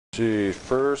See,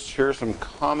 first, here's some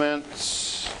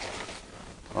comments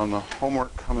on the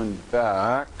homework coming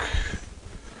back.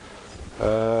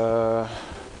 So,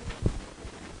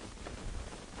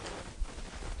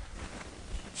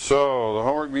 the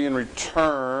homework being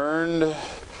returned.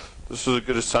 This was a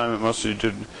good assignment. Most of you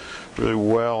did really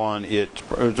well on it.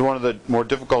 It's one of the more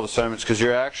difficult assignments because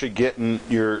you're actually getting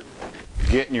your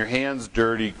hands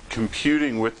dirty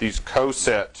computing with these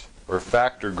coset or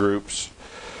factor groups.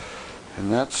 And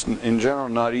that's, in general,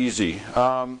 not easy.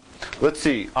 Let's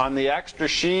see. On the extra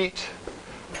sheet,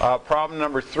 problem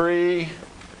number 3,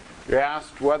 you're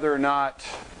asked whether or not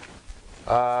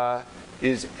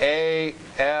is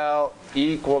AL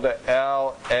equal to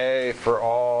LA for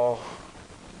all.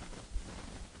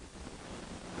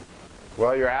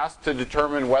 Well, you're asked to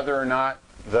determine whether or not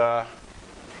the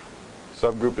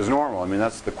subgroup is normal. I mean,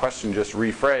 that's the question just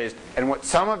rephrased. And what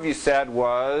some of you said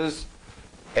was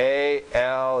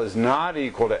AL is not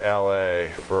equal to LA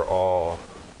for all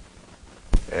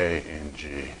A and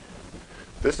G.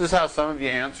 This is how some of you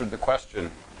answered the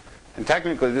question. And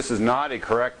technically, this is not a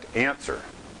correct answer.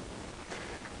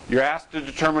 You're asked to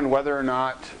determine whether or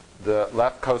not the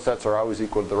left cosets are always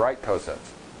equal to the right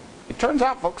cosets. It turns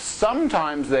out, folks,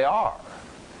 sometimes they are.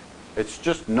 It's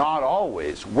just not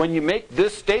always. When you make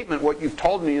this statement, what you've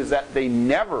told me is that they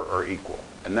never are equal.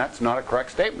 And that's not a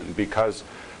correct statement because,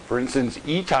 for instance,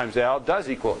 E times L does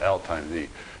equal L times E.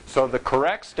 So the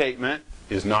correct statement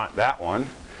is not that one.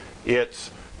 It's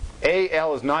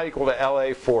AL is not equal to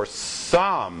LA for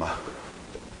some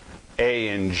A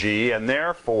and G, and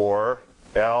therefore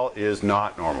L is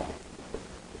not normal.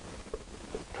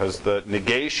 Because the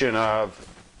negation of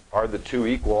are the two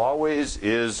equal always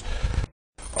is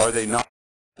are they not?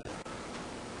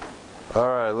 All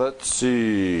right, let's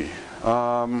see.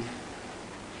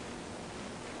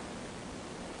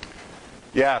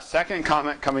 Yeah, second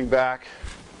comment coming back.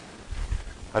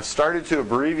 I've started to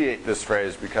abbreviate this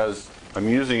phrase because I'm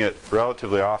using it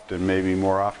relatively often, maybe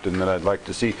more often than I'd like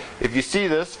to see. If you see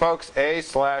this, folks,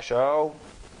 A/O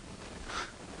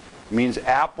means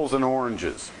apples and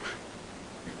oranges.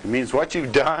 It means what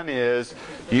you've done is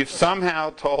you've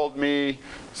somehow told me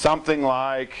something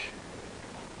like,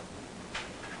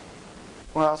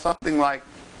 well, something like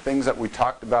things that we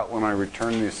talked about when I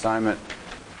returned the assignment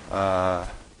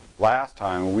last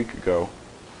time, a week ago.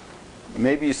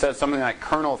 Maybe you said something like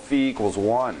kernel of phi equals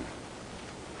 1.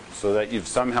 So that you've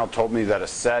somehow told me that a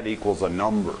set equals a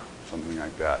number, something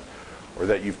like that. Or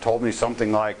that you've told me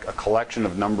something like a collection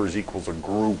of numbers equals a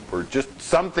group, or just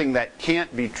something that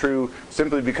can't be true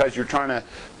simply because you're trying to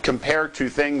compare two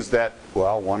things that,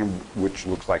 well, one of which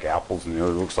looks like apples and the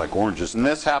other looks like oranges. And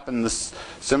this happened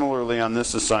similarly on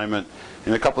this assignment.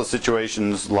 In a couple of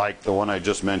situations like the one I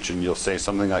just mentioned, you'll say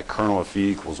something like kernel of phi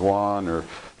equals 1, or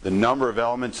the number of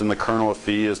elements in the kernel of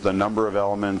phi is the number of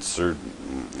elements, or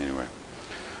anyway.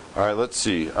 All right, let's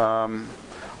see.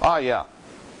 Yeah.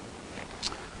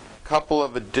 Couple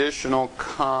of additional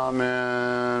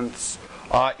comments.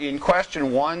 In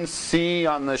question 1C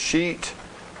on the sheet,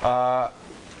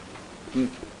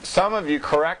 some of you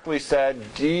correctly said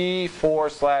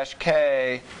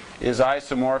D4/K is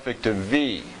isomorphic to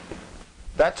V.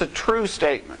 That's a true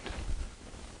statement.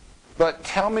 But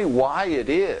tell me why it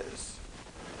is.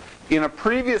 In a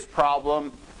previous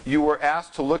problem, you were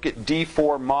asked to look at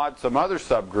D4 mod some other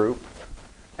subgroup,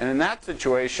 and in that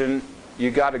situation, you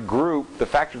got a group, the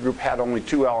factor group had only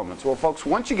 2 elements. Well, folks,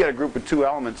 once you get a group with 2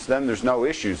 elements, then there's no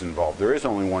issues involved. There is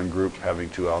only one group having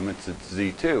 2 elements, it's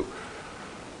Z2.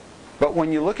 But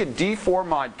when you look at D4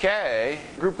 mod K,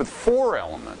 a group with 4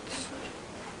 elements.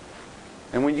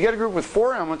 And when you get a group with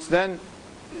 4 elements, then,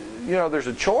 you know, there's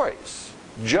a choice.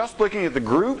 Just looking at the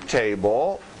group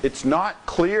table, it's not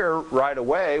clear right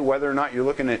away whether or not you're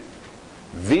looking at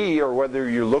V or whether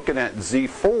you're looking at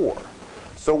Z4.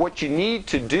 So what you need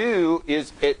to do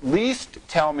is at least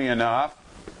tell me enough,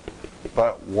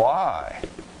 but why?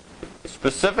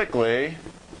 Specifically,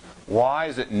 why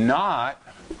is it not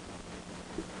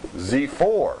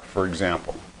Z4, for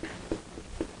example?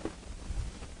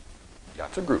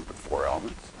 That's a group with 4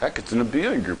 elements. Heck, it's an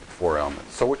abelian group with 4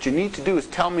 elements. So what you need to do is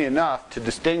tell me enough to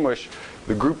distinguish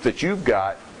the group that you've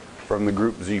got from the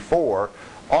group Z4.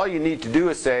 All you need to do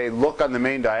is say, look on the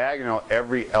main diagonal,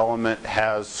 every element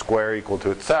has square equal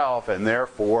to itself, and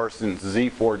therefore, since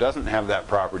Z4 doesn't have that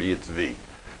property, it's V.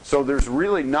 So there's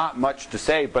really not much to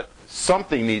say, but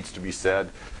something needs to be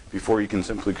said before you can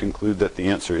simply conclude that the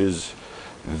answer is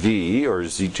V, or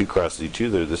Z2 cross Z2,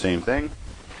 they're the same thing.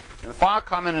 And the final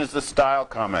comment is the style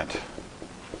comment.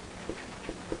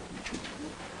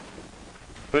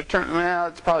 But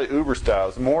it's probably uber style.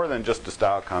 It's more than just a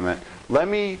style comment. Let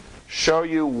me show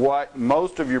you what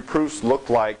most of your proofs look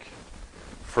like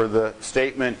for the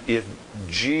statement if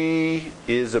G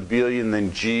is abelian,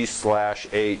 then G slash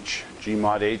H, G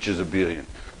mod H is abelian.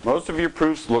 Most of your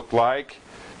proofs look like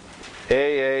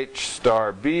AH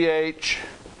star BH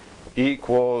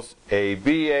equals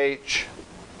ABH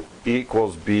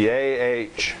equals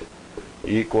BAH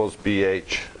equals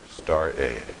BH star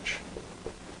AH.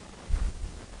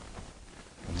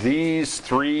 These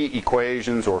three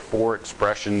equations, or four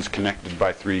expressions connected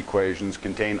by three equations,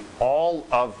 contain all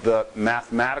of the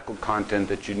mathematical content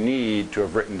that you need to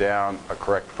have written down a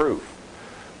correct proof.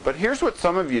 But here's what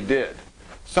some of you did.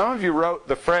 Some of you wrote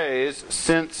the phrase,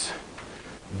 since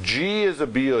G is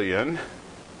abelian,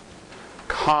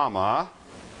 comma,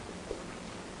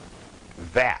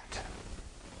 that.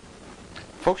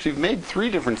 Folks, you've made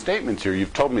three different statements here.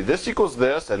 You've told me this equals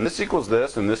this, and this equals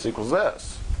this, and this equals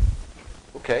this.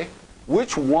 Okay,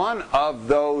 which one of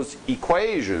those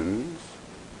equations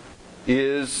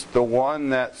is the one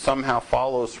that somehow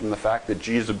follows from the fact that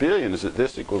G is abelian? Is it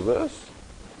this equals this?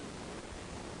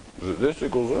 Is it this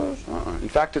equals this? In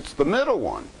fact, it's the middle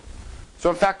one. So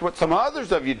in fact, what some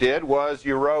others of you did was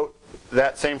you wrote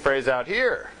that same phrase out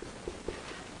here.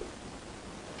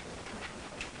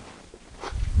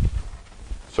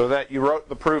 So that you wrote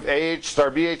the proof AH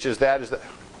star BH is that.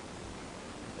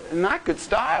 Not good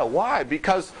style. Why?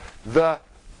 Because the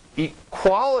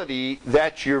equality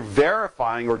that you're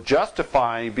verifying or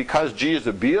justifying because G is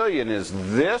abelian is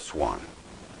this one.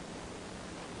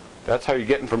 That's how you're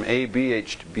getting from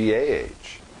ABH to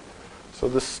BAH. So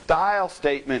the style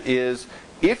statement is,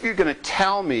 if you're going to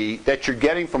tell me that you're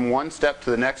getting from one step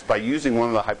to the next by using one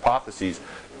of the hypotheses,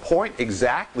 point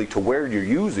exactly to where you're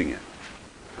using it.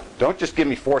 Don't just give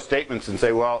me four statements and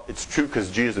say, well, it's true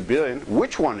because G is abelian.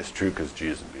 Which one is true because G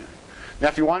is abelian? Now,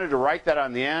 if you wanted to write that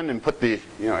on the end and put the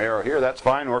arrow here, that's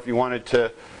fine. Or if you wanted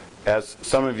to, as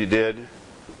some of you did,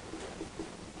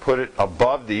 put it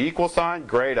above the equal sign,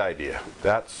 great idea.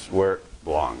 That's where it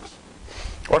belongs.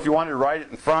 Or if you wanted to write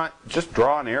it in front, just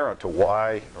draw an arrow to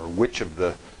why or which of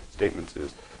the statements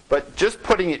is. But just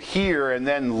putting it here and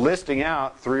then listing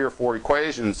out 3 or 4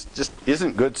 equations just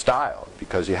isn't good style,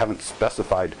 because you haven't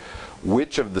specified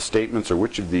which of the statements or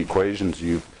which of the equations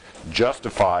you've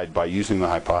justified by using the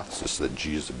hypothesis that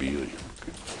G is abelian.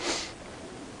 Okay.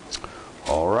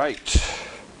 All right.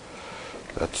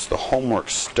 That's the homework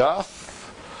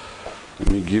stuff. Let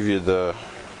me give you the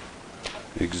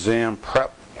exam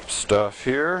prep stuff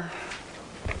here.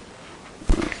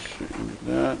 Let's see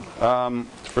that.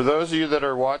 For those of you that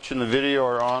are watching the video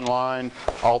or online,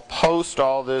 I'll post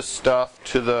all this stuff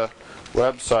to the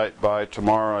website by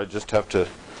tomorrow. I just have to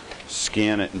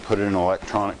scan it and put it in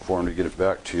electronic form to get it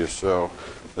back to you. So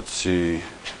let's see.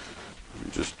 Let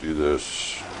me just do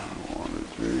this. 1 2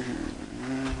 3 here.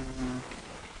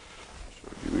 So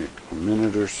give me a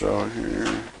minute or so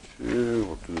here. 2.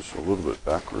 We'll do this a little bit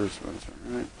backwards. That's all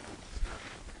right.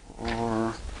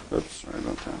 4. Oops, sorry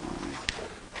about that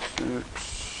one.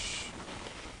 6.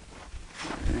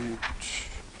 8,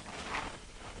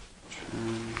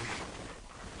 10.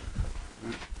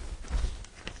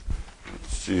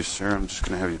 Let's see, Sarah, I'm just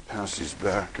going to have you pass these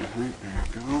back, I think. There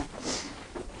you go.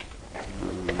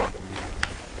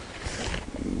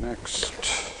 Next.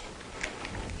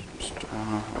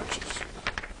 I'll just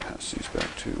pass these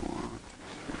back to 1,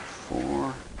 2, 3, 4. There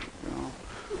you go.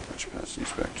 Let's pass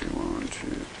these back to 1, 2,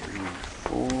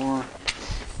 3, 4.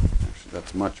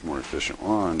 That's much more efficient.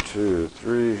 1, 2,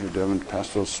 3. Here, Devin, pass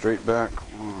those straight back.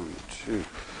 1, 2,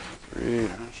 3.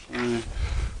 Ashley.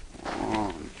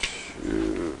 1,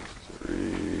 2,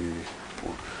 3,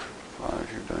 4, 5.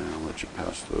 Here, Diane, I'll let you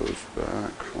pass those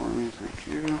back for me. Thank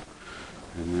you.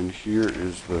 And then here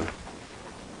is the.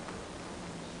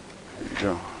 There you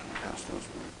go. Pass those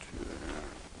back to there.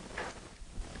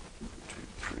 1, 2,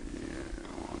 3.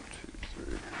 1,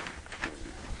 2, 3.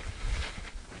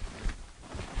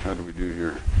 How do we do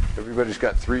here? Everybody's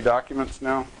got 3 documents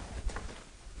now?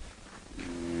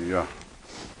 Yeah.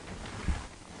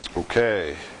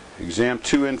 Okay. Exam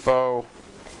 2 info.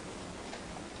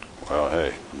 Well,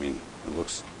 hey, I mean, it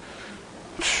looks,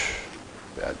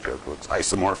 bad joke, looks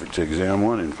isomorphic to exam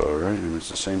 1 info, right? I mean, it's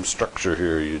the same structure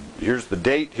here. Here's the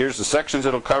date, here's the sections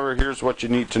it'll cover, here's what you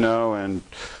need to know, and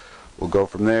we'll go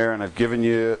from there. And I've given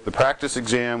you the practice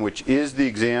exam, which is the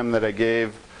exam that I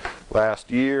gave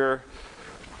last year.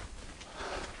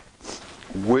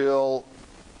 Will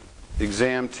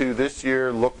exam 2 this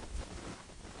year look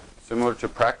similar to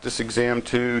practice exam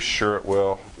 2? Sure it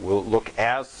will. Will it look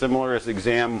as similar as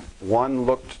exam 1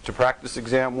 looked to practice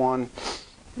exam 1?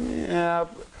 Yeah,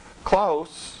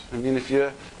 close. I mean, if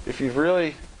you've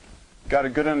really got a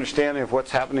good understanding of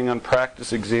what's happening on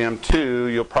practice exam 2,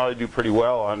 you'll probably do pretty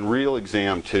well on real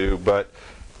exam 2, but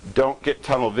don't get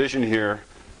tunnel vision here.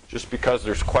 Just because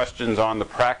there's questions on the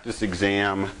practice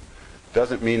exam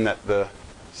doesn't mean that the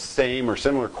same or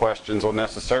similar questions will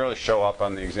necessarily show up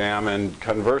on the exam, and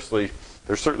conversely,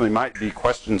 there certainly might be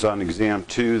questions on exam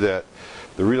 2 that,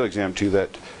 the real exam 2,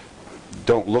 that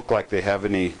don't look like they have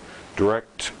any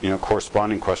direct,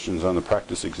 corresponding questions on the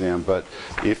practice exam. But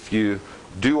if you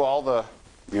do all the,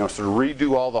 sort of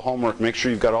redo all the homework, make sure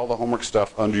you've got all the homework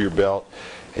stuff under your belt,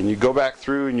 and you go back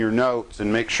through in your notes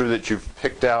and make sure that you've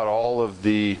picked out all of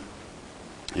the,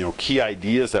 key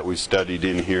ideas that we studied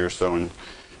in here. So in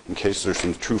case there's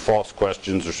some true-false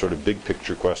questions or sort of big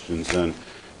picture questions, then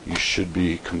you should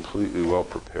be completely well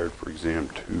prepared for exam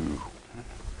 2.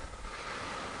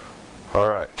 All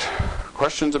right.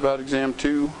 Questions about exam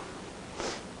 2?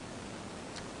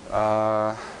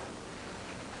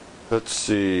 Let's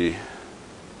see.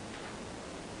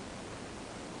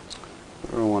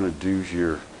 What do I want to do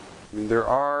here? I mean, there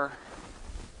are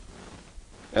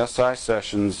SI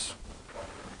sessions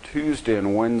Tuesday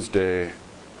and Wednesday.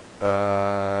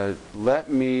 Let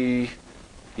me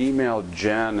email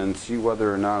Jen and see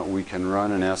whether or not we can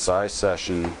run an SI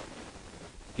session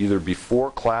either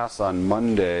before class on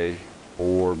Monday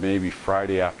or maybe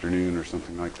Friday afternoon or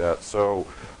something like that. So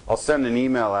I'll send an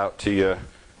email out to you.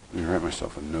 Let me write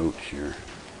myself a note here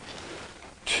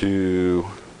to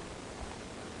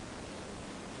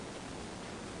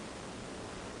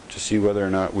see whether or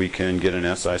not we can get an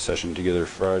SI session together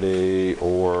Friday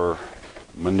or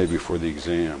Monday before the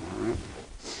exam. All right?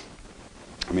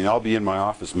 I mean, I'll be in my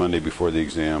office Monday before the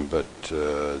exam, but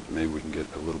maybe we can get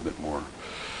a little bit more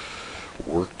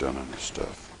work done on this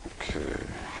stuff. Okay.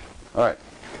 All right.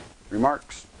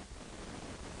 Remarks?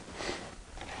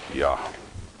 Yeah.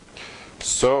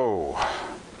 So,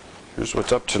 here's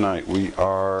what's up tonight.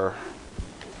 We're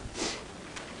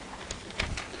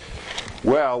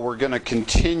going to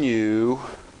continue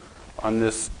on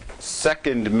this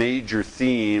second major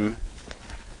theme,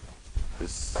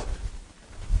 this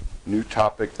new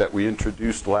topic that we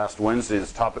introduced last Wednesday,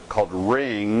 this topic called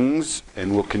rings,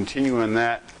 and we'll continue in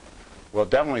that, well,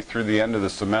 definitely through the end of the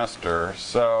semester.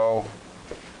 So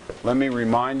let me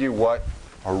remind you what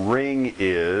a ring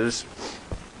is,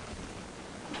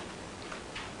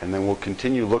 and then we'll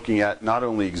continue looking at not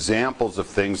only examples of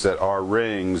things that are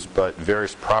rings, but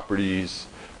various properties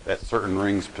that certain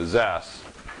rings possess.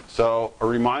 So a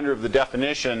reminder of the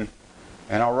definition,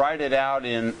 and I'll write it out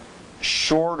in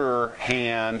shorter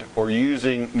hand or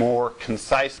using more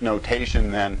concise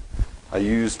notation than I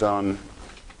used on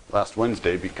last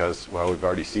Wednesday because, well, we've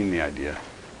already seen the idea.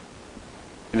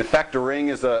 In effect, a ring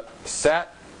is a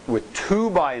set with two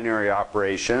binary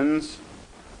operations,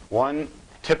 one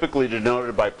typically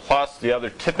denoted by plus, the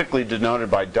other typically denoted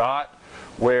by dot,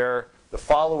 where the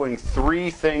following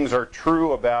three things are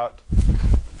true about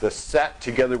the set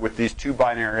together with these two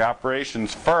binary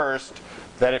operations. First,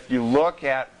 that if you look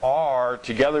at R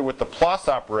together with the plus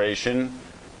operation,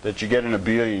 that you get an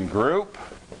abelian group.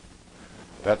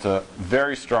 That's a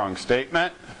very strong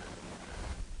statement.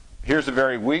 Here's a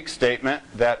very weak statement,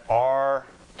 that R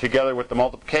together with the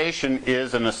multiplication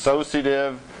is an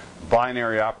associative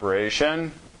binary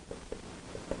operation.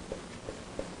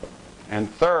 And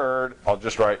third, I'll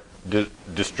just write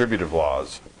distributive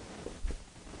laws.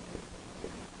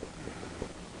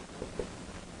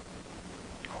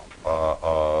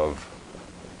 Of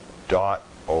dot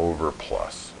over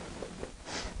plus,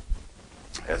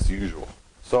 as usual.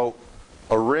 So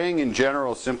a ring in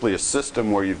general is simply a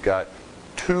system where you've got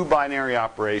two binary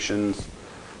operations.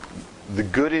 The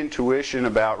good intuition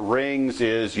about rings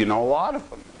is you know a lot of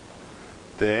them.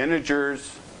 The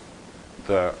integers,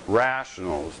 the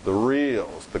rationals, the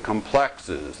reals, the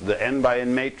complexes, the n by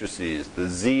n matrices, the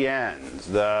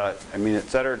zn's, et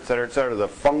cetera, et cetera, et cetera, the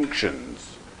functions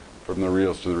from the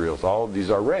reals to the reals. All of these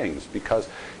are rings because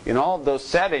in all of those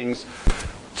settings,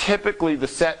 typically the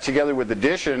set together with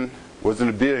addition was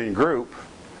an abelian group,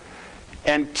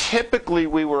 and typically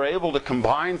we were able to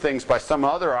combine things by some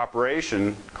other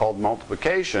operation called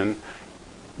multiplication,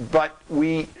 but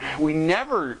we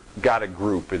never got a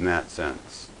group in that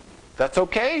sense. That's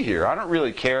okay here. I don't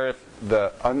really care if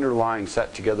the underlying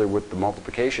set together with the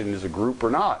multiplication is a group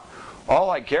or not.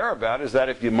 All I care about is that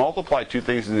if you multiply two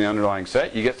things in the underlying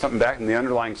set, you get something back in the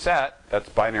underlying set. That's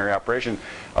binary operation.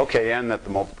 Okay, and that the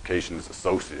multiplication is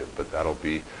associative, but that'll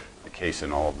be the case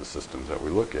in all of the systems that we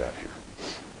look at here.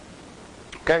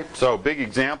 Okay, so big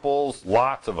examples,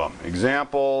 lots of them.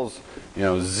 Examples,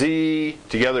 Z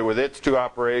together with its two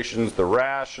operations, the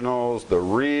rationals, the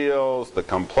reals, the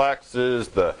complexes,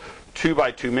 the 2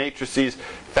 by 2 matrices. In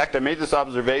fact, I made this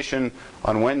observation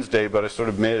on Wednesday, but I sort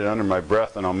of made it under my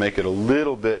breath, and I'll make it a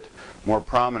little bit more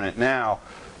prominent now.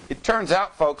 It turns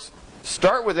out, folks,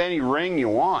 start with any ring you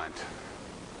want.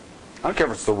 I don't care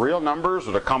if it's the real numbers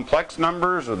or the complex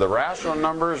numbers or the rational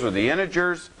numbers or the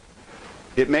integers.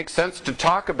 It makes sense to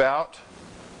talk about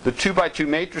the 2 by 2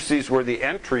 matrices where the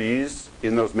entries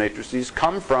in those matrices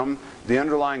come from the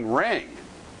underlying ring.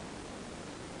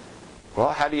 Well,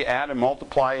 how do you add and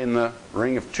multiply in the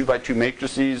ring of 2 by 2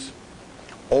 matrices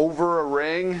over a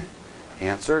ring?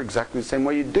 Answer, exactly the same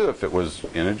way you'd do if it was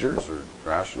integers or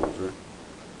rationals.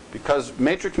 Because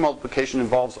matrix multiplication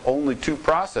involves only two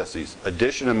processes,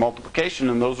 addition and multiplication,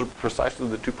 and those are precisely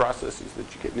the two processes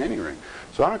that you get in any ring.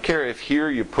 So I don't care if here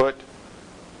you put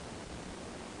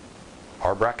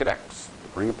R bracket X,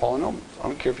 the ring of polynomials. I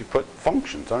don't care if you put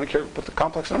functions. I don't care if you put the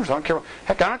complex numbers. I don't care.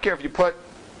 Heck, I don't care if you put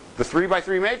the 3 by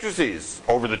 3 matrices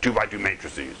over the 2 by 2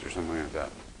 matrices or something like that.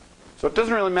 So it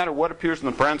doesn't really matter what appears in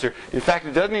the parentheses here. In fact,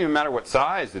 it doesn't even matter what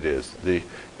size it is. The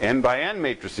n by n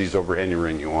matrices over any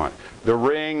ring you want. The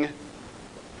ring,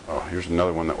 oh, here's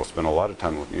another one that we'll spend a lot of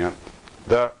time looking at.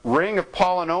 The ring of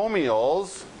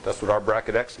polynomials, that's what R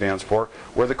bracket X stands for,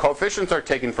 where the coefficients are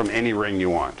taken from any ring you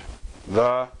want.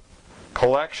 The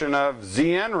collection of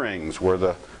Zn rings, where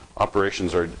the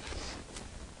operations are.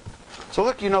 So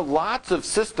look, lots of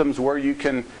systems where you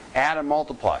can add and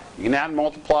multiply. You can add and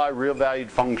multiply real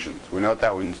valued functions. We know what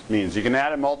that means. You can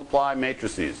add and multiply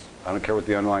matrices. I don't care what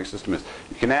the underlying system is.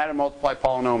 You can add and multiply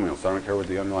polynomials. I don't care what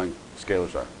the underlying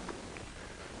scalars are.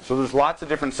 So there's lots of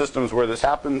different systems where this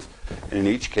happens, and in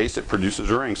each case it produces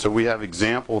a ring. So we have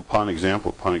example upon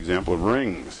example upon example of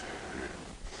rings.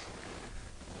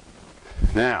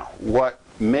 Now, what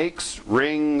makes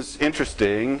rings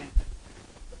interesting,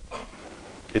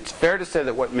 it's fair to say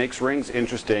that what makes rings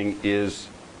interesting is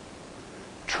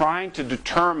trying to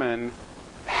determine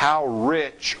how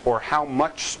rich or how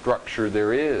much structure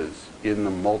there is in the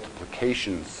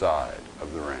multiplication side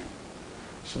of the ring.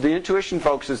 So the intuition,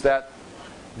 folks, is that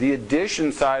the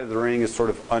addition side of the ring is sort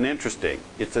of uninteresting.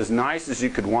 It's as nice as you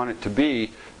could want it to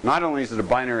be. Not only is it a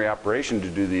binary operation to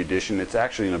do the addition, it's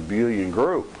actually an abelian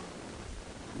group.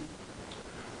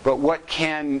 But what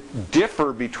can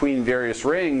differ between various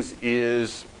rings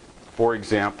is, for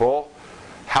example,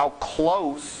 how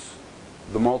close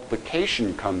the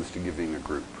multiplication comes to giving a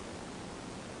group.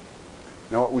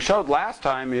 Now what we showed last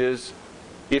time is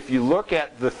if you look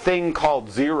at the thing called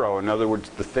 0, in other words,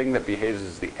 the thing that behaves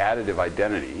as the additive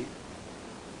identity,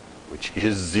 which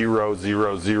is 0,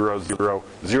 0, 0, 0,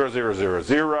 0, 0, 0,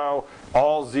 0,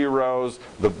 all zeros,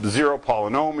 the zero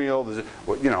polynomial,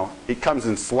 it comes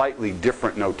in slightly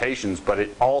different notations, but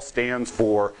it all stands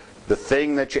for the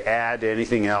thing that you add to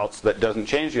anything else that doesn't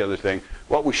change the other thing.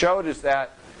 What we showed is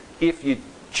that if you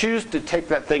choose to take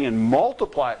that thing and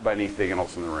multiply it by anything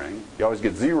else in the ring, you always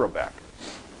get 0 back.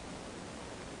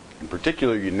 In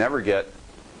particular, you never get,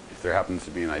 if there happens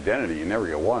to be an identity, you never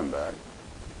get 1 back.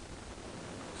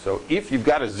 So if you've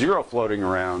got a 0 floating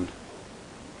around,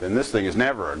 then this thing is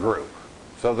never a group.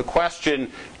 So the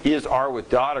question, is R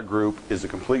with dot a group, is a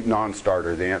complete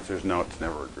non-starter. The answer is no, it's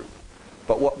never a group.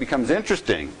 But what becomes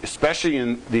interesting, especially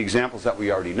in the examples that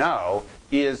we already know,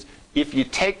 is if you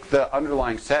take the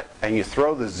underlying set and you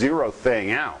throw the 0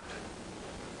 thing out,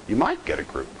 you might get a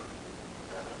group.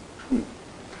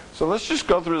 So let's just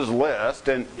go through this list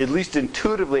and at least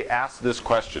intuitively ask this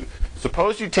question.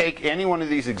 Suppose you take any one of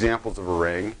these examples of a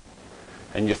ring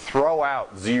and you throw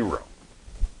out 0.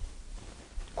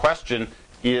 Question,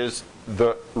 is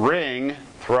the ring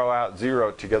throw out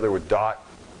 0 together with dot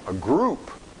a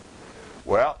group?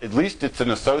 Well, at least it's an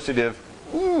associative.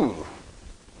 Ooh.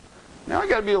 Now I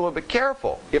got to be a little bit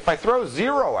careful. If I throw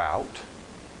 0 out,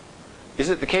 is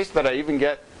it the case that I even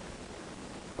get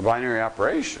a binary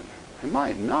operation? I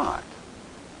might not.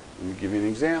 Let me give you an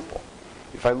example.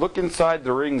 If I look inside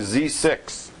the ring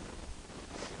Z6,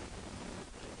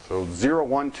 so 0,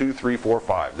 1, 2, 3, 4,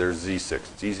 5, there's Z6.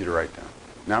 It's easy to write down.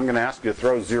 Now I'm going to ask you to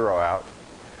throw 0 out,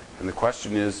 and the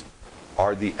question is,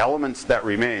 are the elements that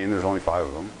remain, there's only 5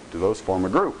 of them, do those form a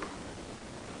group?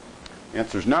 The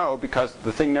answer is no, because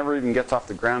the thing never even gets off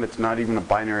the ground. It's not even a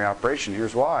binary operation.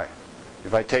 Here's why.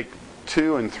 If I take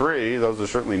 2 and 3, those are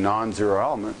certainly non-zero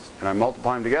elements, and I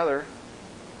multiply them together,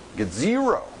 I get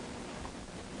 0.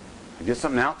 I get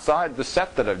something outside the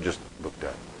set that I've just looked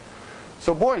at.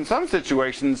 So boy, in some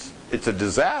situations, it's a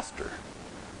disaster.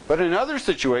 But in other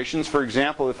situations, for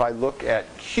example, if I look at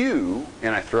Q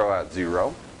and I throw out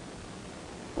 0,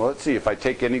 well, let's see, if I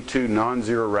take any two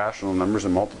non-zero rational numbers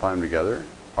and multiply them together,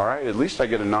 all right, at least I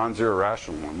get a non-zero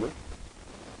rational number.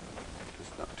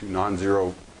 Just two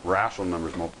non-zero rational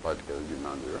numbers multiplied together give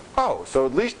non-zero. Oh, so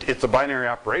at least it's a binary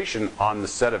operation on the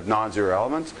set of non-zero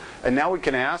elements. And now we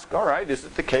can ask, all right, is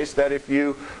it the case that if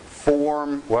you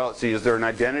form, well, let's see, is there an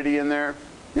identity in there?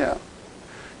 Yeah.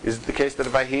 Is it the case that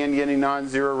if I hand you any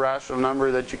non-zero rational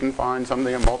number that you can find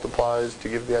something that multiplies to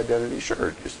give the identity?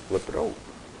 Sure, just flip it over.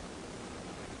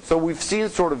 So we've seen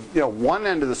sort of one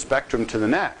end of the spectrum to the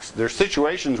next. There's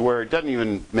situations where it doesn't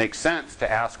even make sense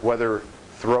to ask whether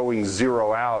throwing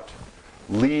 0 out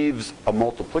leaves a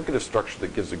multiplicative structure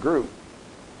that gives a group,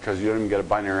 because you don't even get a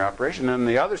binary operation. And on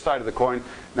the other side of the coin,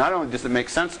 not only does it make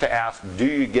sense to ask, do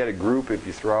you get a group if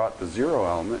you throw out the 0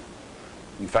 element?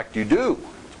 In fact, you do.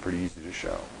 It's pretty easy to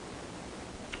show.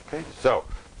 Okay, so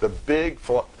the big,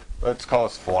 let's call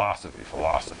this philosophy.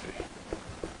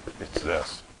 It's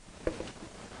this.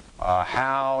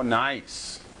 How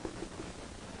nice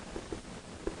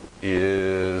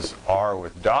is R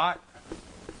with dot?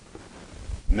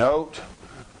 Note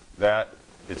that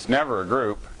it's never a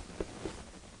group.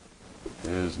 It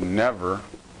is never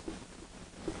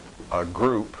a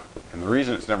group. And the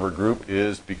reason it's never a group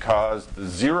is because the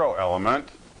 0 element,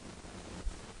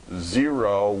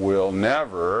 0 will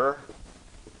never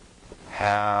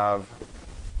have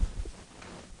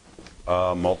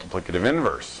a multiplicative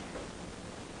inverse.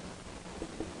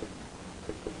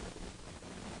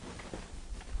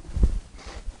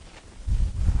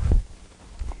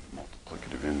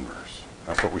 Inverse.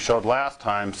 That's what we showed last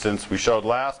time, since we showed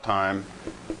last time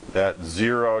that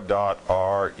 0 dot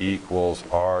r equals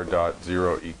r dot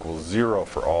 0 equals 0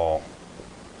 for all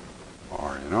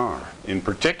r in R. In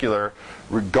particular,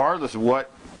 regardless of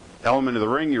what element of the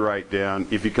ring you write down,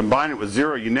 if you combine it with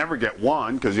 0, you never get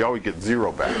 1 because you always get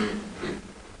 0 back.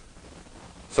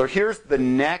 So here's the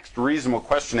next reasonable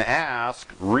question to ask.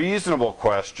 Reasonable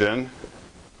question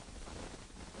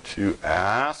to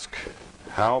ask,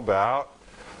 how about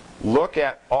look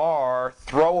at R,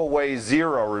 throw away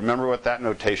 0. Remember what that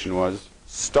notation was?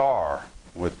 Star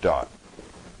with dot.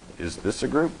 Is this a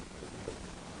group?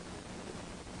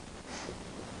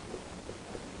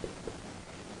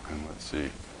 And let's see.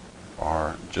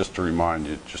 R, just to remind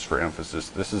you, just for emphasis,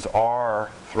 this is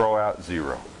R, throw out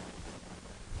 0.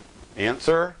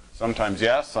 Answer? Sometimes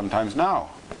yes, sometimes no.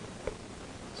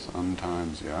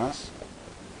 Sometimes yes.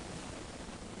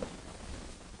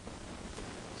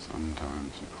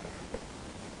 Sometimes no.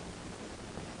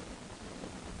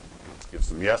 Let's give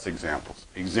some yes examples.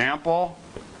 Example,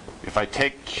 if I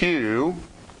take Q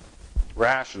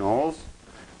rationals,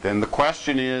 then the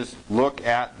question is, look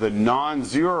at the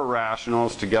non-zero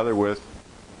rationals together with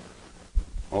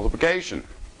multiplication.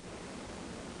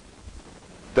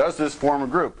 Does this form a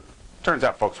group? Turns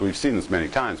out, folks, we've seen this many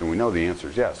times and we know the answer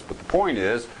is yes. But the point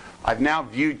is, I've now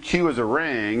viewed Q as a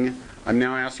ring. I'm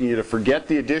now asking you to forget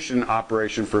the addition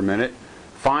operation for a minute,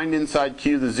 find inside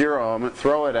Q the 0 element,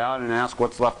 throw it out, and ask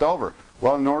what's left over.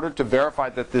 Well, in order to verify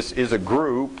that this is a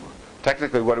group,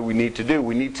 technically what do we need to do?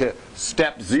 We need to,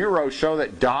 step 0, show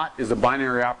that dot is a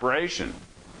binary operation.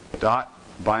 Dot,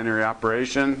 binary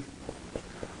operation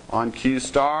on Q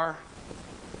star.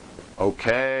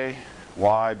 Okay.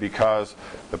 Why? Because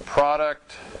the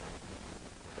product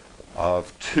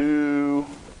of two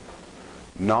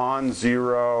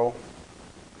non-zero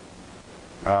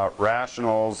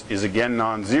rationals is again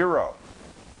non-zero.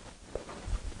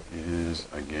 Is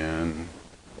again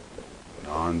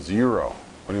non-zero.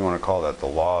 What do you want to call that? The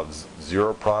law of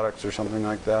zero products or something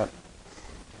like that?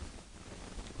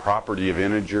 Property of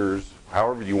integers.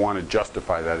 However you want to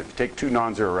justify that. If you take two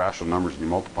non-zero rational numbers and you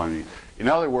multiply them. In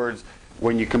other words,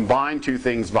 when you combine two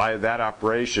things via that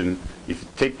operation, if you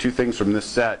take two things from this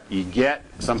set, you get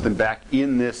something back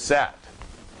in this set.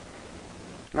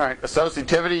 All right,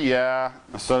 associativity, yeah.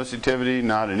 Associativity,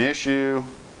 not an issue.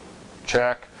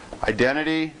 Check.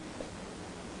 Identity,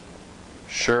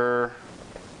 sure.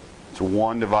 It's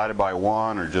 1 divided by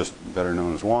 1, or just better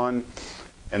known as 1.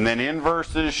 And then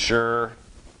inverses, sure.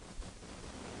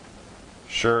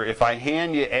 Sure, if I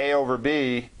hand you A over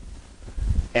B,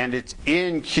 and it's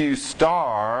in Q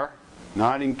star,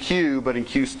 not in Q, but in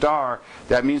Q star,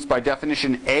 that means by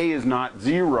definition A is not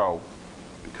 0,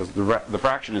 because the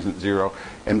fraction isn't 0.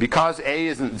 And because A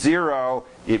isn't 0,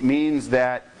 it means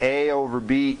that A over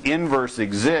B inverse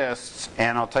exists,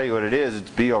 and I'll tell you what it is, it's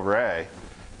B over A.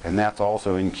 And that's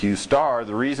also in Q star.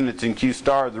 The reason it's in Q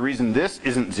star, the reason this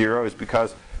isn't 0 is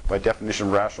because by definition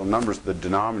of rational numbers, the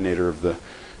denominator of the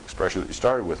expression that you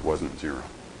started with wasn't 0.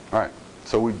 All right.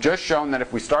 So we've just shown that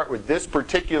if we start with this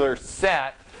particular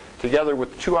set together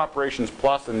with two operations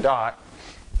plus and dot,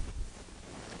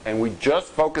 and we just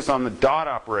focus on the dot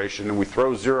operation and we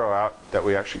throw 0 out, that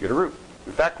we actually get a group.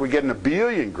 In fact, we get an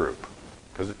abelian group.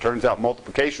 because it turns out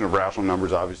multiplication of rational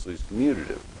numbers obviously is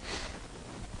commutative.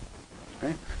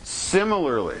 Okay?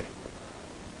 Similarly,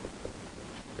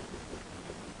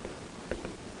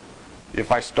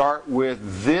 if I start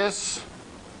with this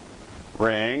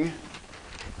ring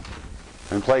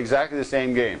and play exactly the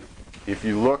same game, if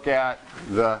you look at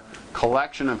the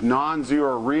collection of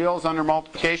non-zero reals under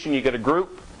multiplication, you get a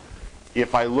group.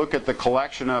 If I look at the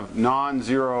collection of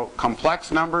non-zero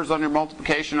complex numbers under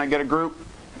multiplication, I get a group.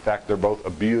 In fact, they're both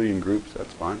abelian groups.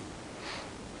 That's fine.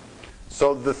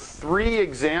 So the three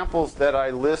examples that I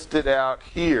listed out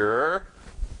here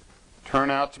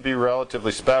turn out to be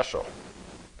relatively special.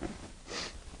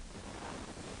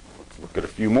 Let's look at a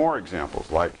few more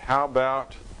examples. Like, how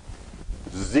about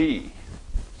Z?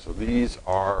 So these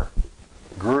are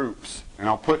groups. And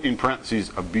I'll put in parentheses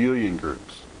abelian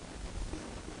groups.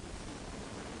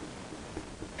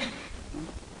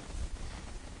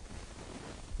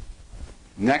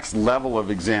 Next level of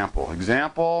example.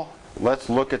 Example, let's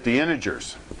look at the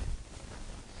integers.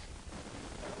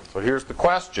 So here's the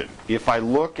question. If I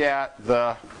look at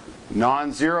the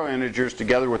non-zero integers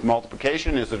together with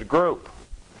multiplication, is it a group?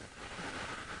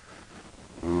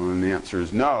 And the answer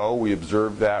is no. We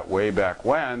observed that way back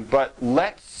when. But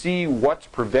let's see what's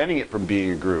preventing it from being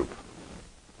a group.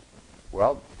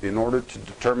 Well, in order to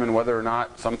determine whether or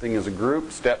not something is a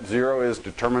group, step 0 is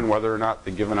determine whether or not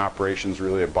the given operation is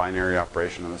really a binary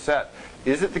operation on the set.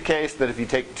 Is it the case that if you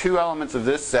take two elements of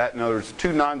this set, in other words,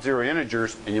 two non-zero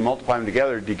integers, and you multiply them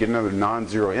together, do you get another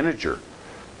non-zero integer?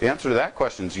 The answer to that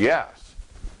question is yes.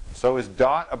 So is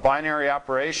dot a binary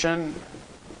operation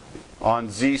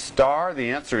on Z star? The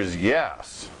answer is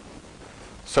yes.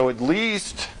 So at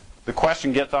least the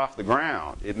question gets off the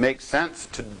ground. It makes sense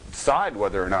to decide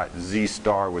whether or not Z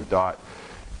star with dot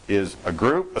is a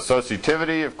group.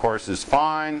 Associativity, of course, is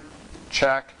fine.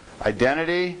 Check.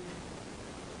 Identity.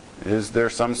 Is there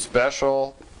some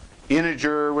special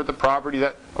integer with the property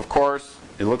that, of course,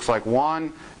 it looks like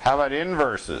 1. How about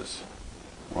inverses?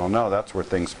 Well, no, that's where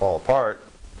things fall apart.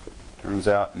 Turns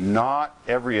out not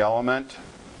every element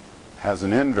has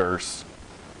an inverse.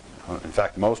 In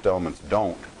fact, most elements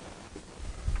don't.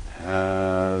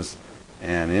 Has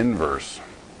an inverse.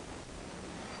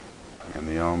 And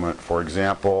the element, for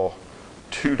example,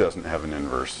 2 doesn't have an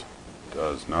inverse.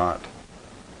 Does not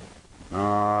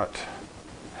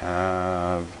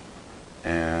have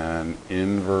an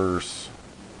inverse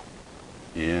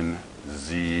in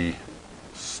Z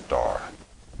star.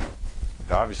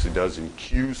 It obviously does in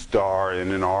Q star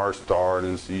and in R star and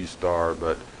in C star,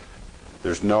 but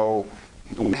there's no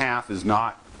 1/2 is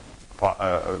not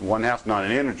 1/2 is not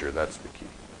an integer. That's the key.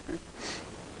 Okay?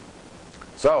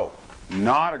 So,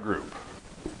 not a group.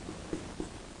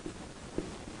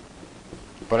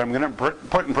 But I'm going to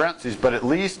put in parentheses, but at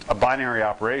least a binary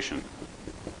operation.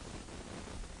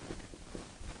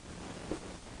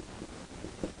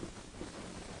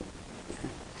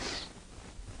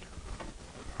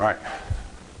 All right.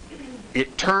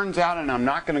 It turns out, and I'm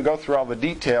not going to go through all the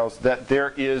details, that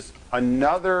there is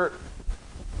another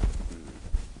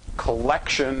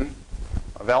collection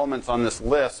of elements on this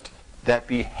list that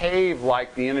behave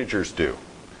like the integers do.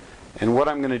 And what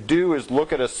I'm going to do is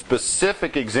look at a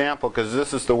specific example, because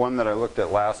this is the one that I looked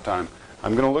at last time.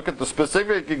 I'm going to look at the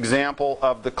specific example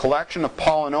of the collection of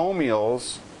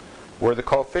polynomials where the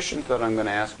coefficients that I'm going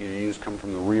to ask you to use come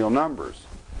from the real numbers.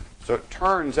 So it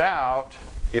turns out,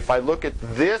 if I look at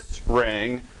this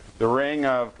ring, the ring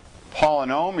of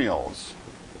polynomials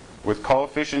with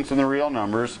coefficients in the real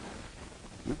numbers,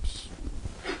 oops,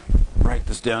 write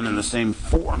this down in the same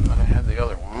form that I had the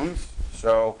other ones.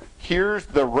 So here's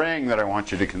the ring that I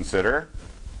want you to consider.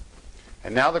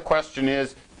 And now the question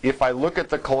is, if I look at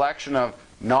the collection of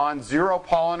non-zero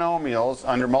polynomials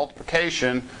under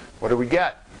multiplication, what do we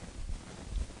get?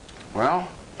 Well,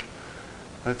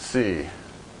 let's see.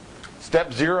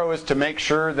 Step 0 is to make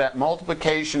sure that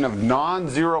multiplication of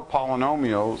non-zero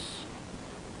polynomials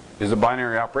is a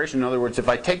binary operation. In other words, if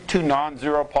I take two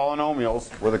non-zero polynomials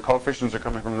where the coefficients are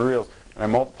coming from the reals and I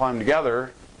multiply them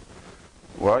together,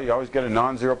 well, you always get a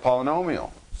non-zero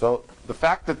polynomial. So the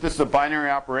fact that this is a binary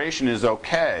operation is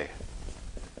okay.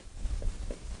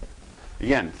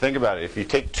 Again, think about it. If you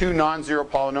take two non-zero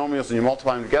polynomials and you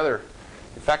multiply them together,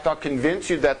 in fact, I'll convince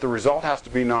you that the result has to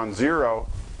be non-zero.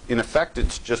 In effect,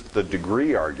 it's just the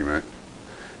degree argument.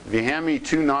 If you hand me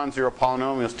two non-zero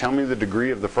polynomials, tell me the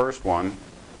degree of the first one.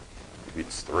 Maybe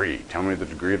it's 3. Tell me the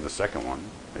degree of the second one.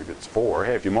 Maybe it's 4.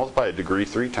 Hey, if you multiply a degree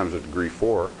 3 times a degree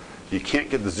 4, you can't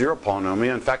get the 0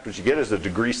 polynomial. In fact, what you get is a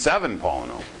degree 7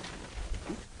 polynomial.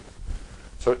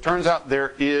 So it turns out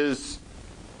there is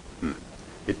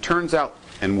It turns out,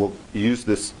 and we'll use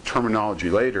this terminology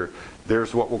later,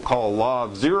 there's what we'll call a law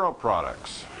of zero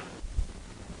products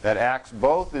that acts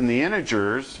both in the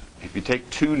integers. If you take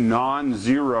two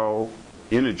non-zero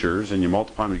integers and you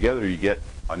multiply them together, you get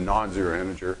a non-zero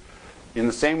integer. In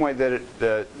the same way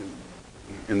that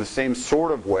in the same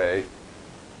sort of way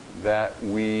that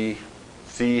we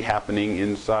see happening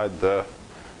inside the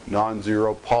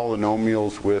non-zero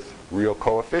polynomials with real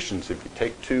coefficients. If you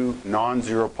take two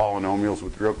non-zero polynomials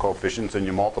with real coefficients and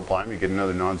you multiply them, you get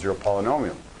another non-zero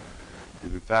polynomial.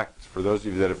 And in fact, for those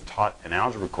of you that have taught an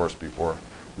algebra course before,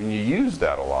 when you use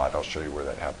that a lot, I'll show you where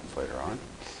that happens later on.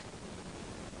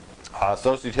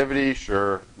 Associativity,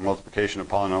 sure, multiplication of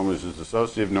polynomials is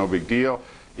associative, no big deal.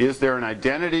 Is there an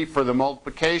identity for the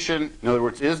multiplication? In other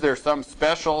words, is there some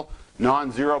special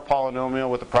non-zero polynomial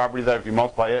with the property that if you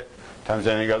multiply it times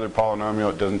any other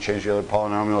polynomial, it doesn't change the other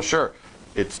polynomial? Sure.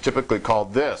 It's typically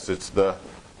called this. It's the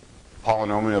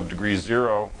polynomial of degree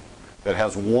 0 that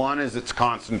has 1 as its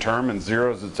constant term and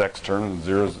 0 as its x term and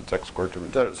 0 as its x squared term,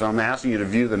 etc. So I'm asking you to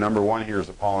view the number 1 here as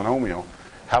a polynomial.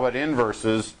 How about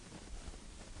inverses?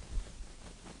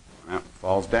 That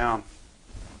falls down.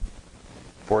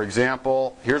 For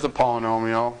example, here's a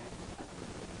polynomial.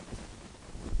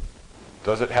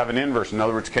 Does it have an inverse? In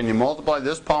other words, can you multiply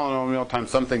this polynomial times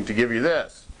something to give you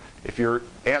this? If your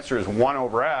answer is 1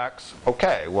 over x,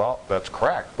 okay, well, that's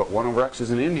correct, but 1 over x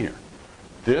isn't in here.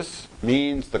 This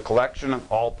means the collection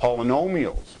of all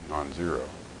polynomials, non-zero,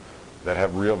 that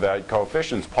have real valued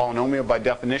coefficients. Polynomial by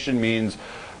definition means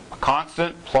a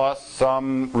constant plus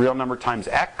some real number times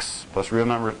x plus real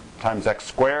number times x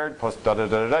squared plus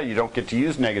da-da-da-da-da. You don't get to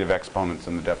use negative exponents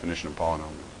in the definition of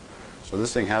polynomial. So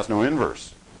this thing has no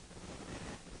inverse,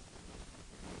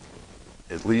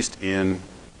 at least in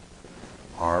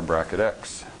r bracket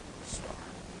x star.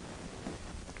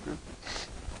 Okay.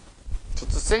 So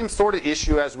it's the same sort of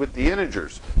issue as with the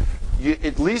integers. You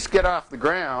at least get off the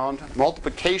ground.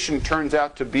 Multiplication turns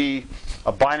out to be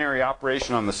a binary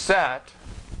operation on the set.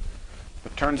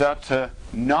 It turns out to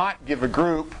not give a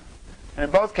group. And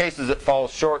in both cases it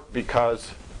falls short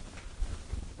because,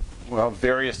 well,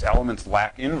 various elements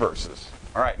lack inverses.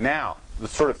 All right, now, the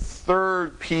sort of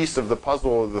third piece of the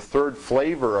puzzle, or the third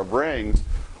flavor of rings,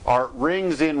 are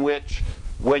rings in which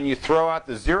when you throw out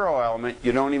the zero element,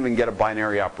 you don't even get a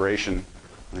binary operation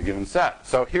in a given set.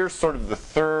 So here's sort of the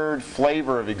third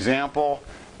flavor of example.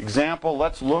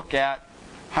 Let's look at,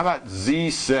 how about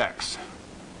Z6?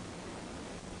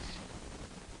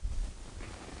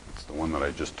 That's the one that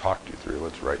I just talked you through.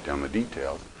 Let's write down the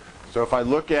details. So if I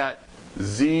look at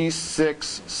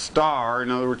Z6 star, in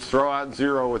other words, throw out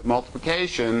 0 with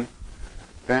multiplication,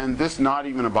 then this is not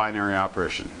even a binary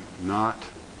operation. Not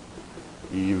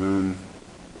even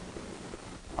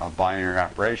a binary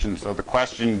operation. So the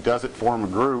question, does it form a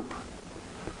group,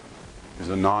 is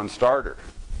a non-starter.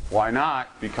 Why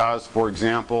not? Because, for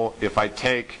example, if I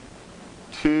take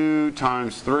 2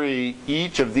 times 3,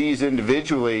 each of these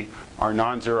individually are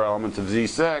non-zero elements of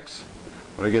Z6,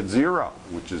 but I get 0,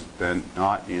 which is then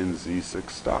not in Z6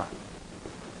 star.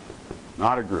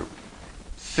 Not a group.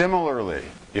 Similarly,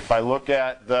 if I look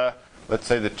at the, let's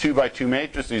say, the 2 by 2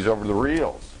 matrices over the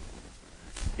reals,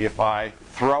 if I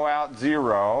throw out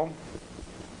 0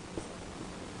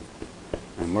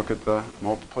 and look at the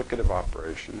multiplicative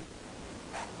operation,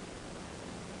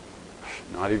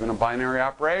 not even a binary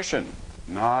operation.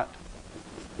 Not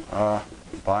a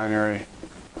binary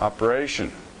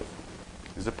operation.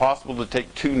 Is it possible to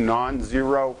take two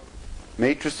non-zero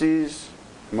matrices,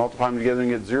 multiply them together and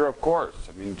get 0? Of course.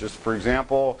 I mean, just for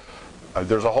example,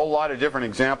 there's a whole lot of different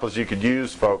examples you could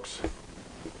use, folks.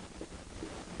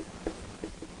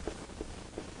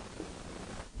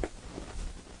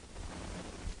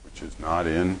 Which is not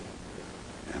in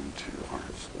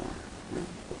M2R star.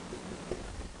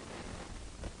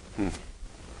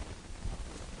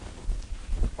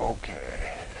 Okay.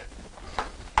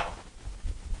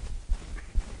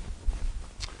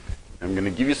 I'm going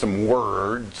to give you some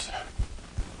words.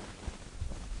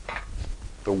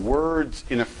 The words,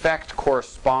 in effect,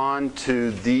 correspond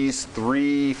to these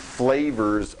three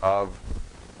flavors of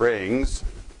rings.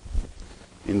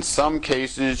 In some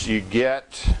cases, you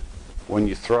get, when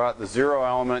you throw out the 0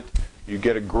 element, you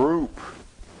get a group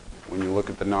when you look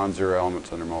at the non-zero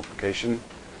elements under multiplication.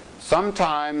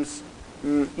 Sometimes,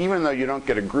 even though you don't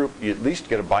get a group, you at least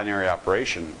get a binary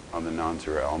operation on the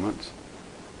non-zero elements.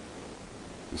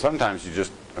 And sometimes you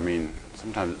just,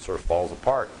 sometimes it sort of falls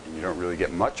apart and you don't really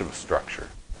get much of a structure.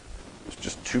 There's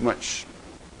just too much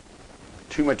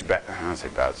bad, I don't say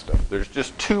bad stuff. There's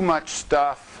just too much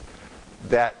stuff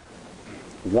that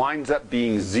winds up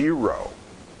being 0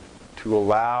 to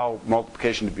allow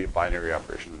multiplication to be a binary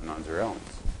operation of non-zero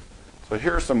elements. So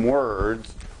here are some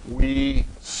words. We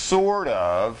sort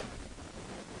of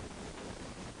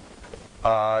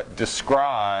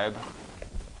describe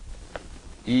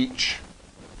each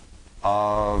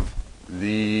of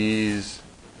these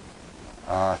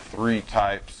three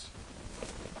types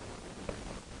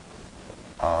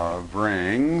of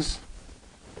rings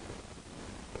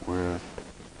with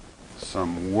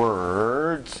some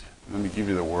words. Let me give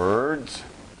you the words.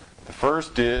 The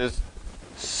first is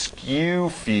skew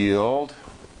field.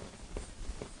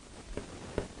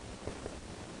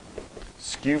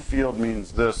 Skew field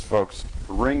means this, folks.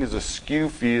 A ring is a skew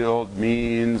field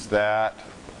means that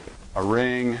a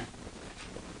ring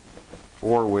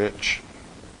for which,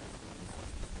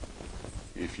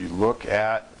 if you look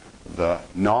at the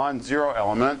non-zero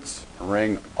elements, a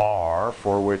ring R,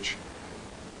 for which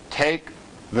take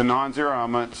the non-zero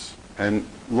elements and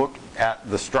look at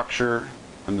the structure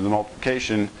under the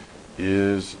multiplication,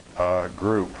 is a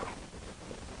group.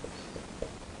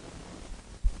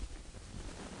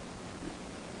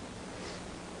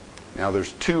 Now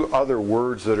there's two other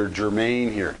words that are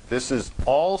germane here. This is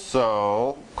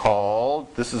also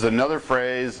called, this is another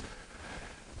phrase,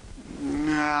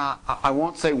 I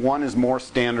won't say one is more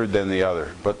standard than the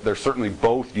other, but they're certainly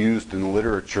both used in the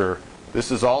literature.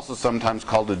 This is also sometimes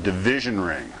called a division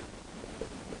ring.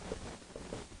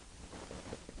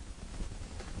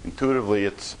 Intuitively,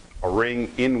 it's a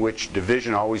ring in which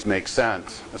division always makes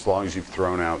sense as long as you've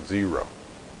thrown out 0.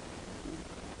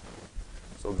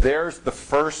 So there's the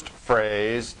first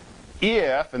phrase.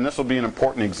 If, and this will be an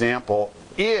important example,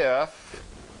 if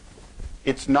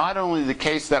it's not only the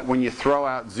case that when you throw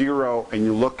out 0 and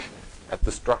you look at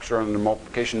the structure under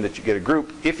multiplication that you get a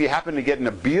group, if you happen to get an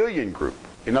abelian group,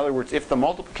 in other words, if the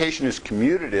multiplication is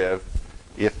commutative,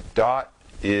 if dot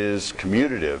is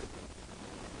commutative,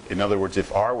 in other words,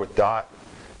 if R with dot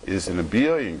is an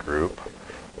abelian group,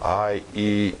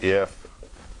 i.e. if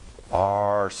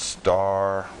R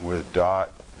star with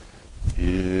dot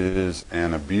is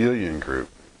an abelian group,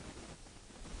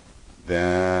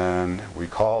 then we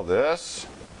call this,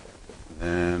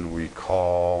 then we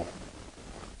call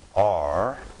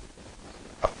R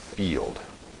a field.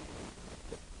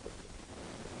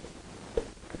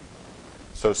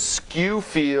 So skew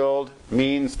field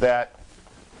means that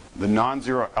the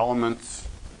non-zero elements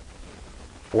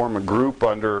form a group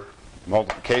under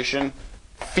multiplication.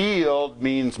 Field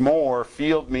means more.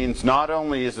 Field means not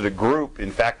only is it a group,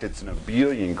 in fact it's an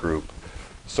abelian group.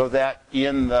 So that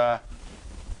in the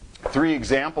three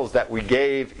examples that we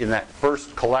gave in that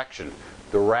first collection,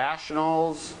 the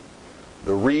rationals,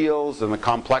 the reals, and the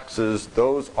complexes,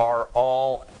 those are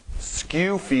all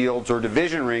skew fields or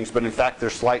division rings, but in fact they're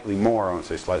slightly more. I won't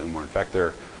say slightly more. In fact,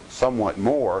 they're somewhat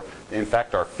more. They in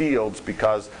fact are fields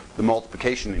because the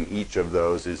multiplication in each of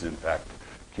those is in fact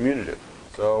commutative.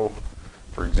 So,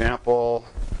 for example,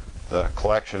 the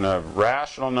collection of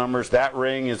rational numbers, that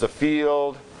ring is a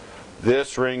field,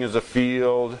 this ring is a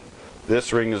field,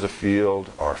 this ring is a field,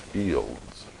 are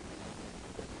fields.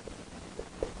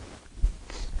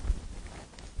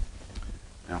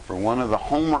 Now for one of the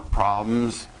homework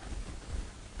problems,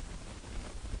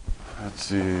 let's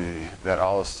see, that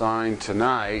I'll assign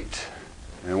tonight,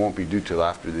 and it won't be due till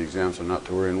after the exam, so not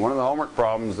to worry. And one of the homework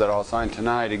problems that I'll assign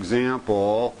tonight,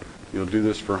 example, you'll do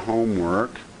this for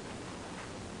homework.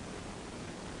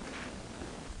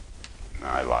 No,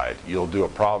 I lied. You'll do a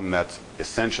problem that's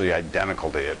essentially identical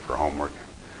to it for homework.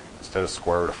 Instead of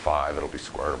square root of 5, it'll be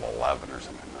square root of 11 or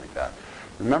something like that.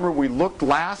 Remember, we looked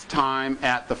last time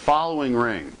at the following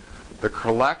ring. The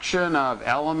collection of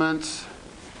elements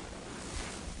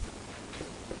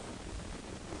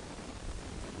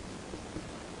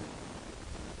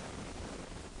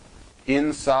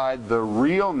inside the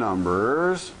real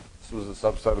numbers. This was a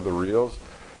subset of the reals.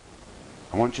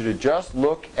 I want you to just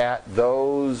look at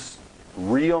those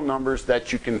real numbers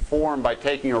that you can form by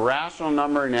taking a rational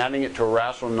number and adding it to a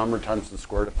rational number times the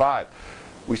square root of 5.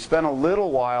 We spent a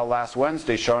little while last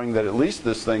Wednesday showing that at least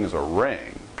this thing is a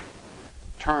ring.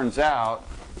 Turns out,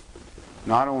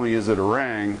 not only is it a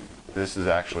ring, this is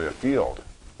actually a field.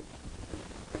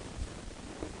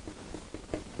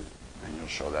 And you'll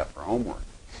show that for homework.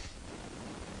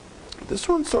 This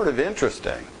one's sort of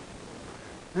interesting.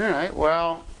 All right,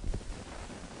 well,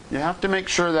 you have to make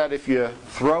sure that if you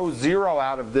throw 0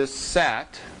 out of this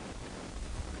set,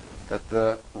 that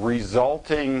the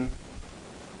resulting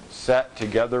set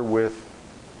together with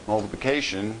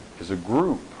multiplication is a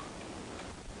group.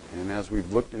 And as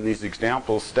we've looked in these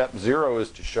examples, step 0 is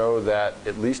to show that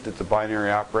at least it's a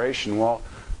binary operation. Well,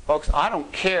 folks, I don't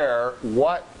care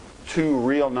what two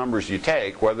real numbers you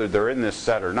take, whether they're in this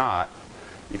set or not.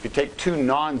 If you take two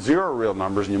non-zero real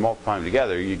numbers and you multiply them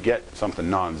together, you get something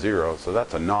non-zero, so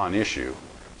that's a non-issue.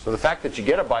 So the fact that you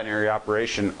get a binary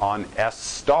operation on S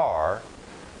star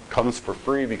comes for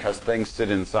free because things sit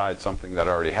inside something that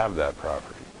already have that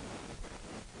property.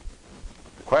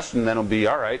 The question then will be,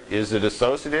 all right, is it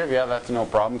associative? Yeah, that's no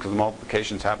problem because the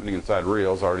multiplication's happening inside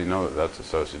reals. I already know that that's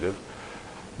associative.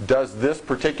 Does this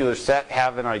particular set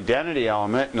have an identity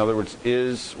element? In other words,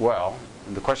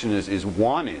 the question is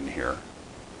 1 in here?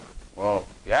 Well,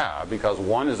 yeah, because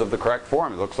 1 is of the correct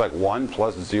form. It looks like 1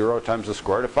 plus 0 times the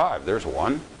square root of 5. There's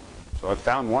 1. So I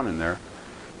found 1 in there.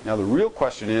 Now the real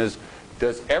question is,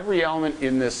 does every element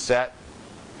in this set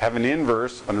have an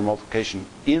inverse under multiplication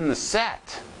in the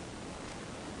set?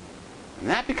 And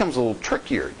that becomes a little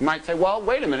trickier. You might say, well,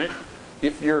 wait a minute.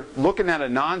 If you're looking at a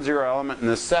non-zero element in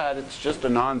this set, it's just a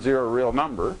non-zero real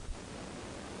number.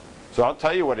 So I'll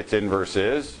tell you what its inverse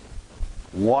is.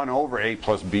 1 over a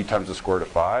plus b times the square root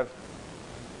of 5.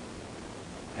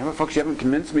 Yeah, but folks, you haven't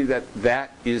convinced me that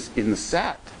that is in the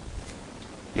set.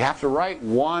 You have to write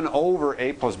 1 over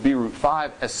a plus b root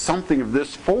 5 as something of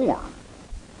this form.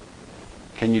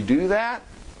 Can you do that?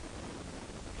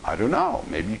 I don't know.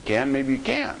 Maybe you can, maybe you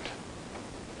can't.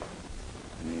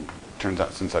 I mean, turns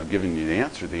out since I've given you the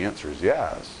answer is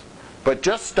yes. But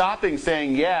just stopping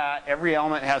saying, yeah, every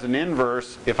element has an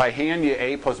inverse, if I hand you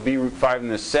a plus b root 5 in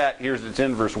this set, here's its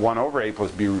inverse 1 over a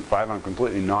plus b root 5, I'm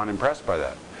completely non-impressed by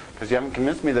that. Because you haven't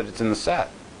convinced me that it's in the set.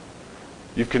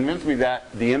 You've convinced me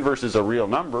that the inverse is a real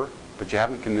number, but you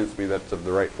haven't convinced me that it's of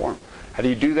the right form. How do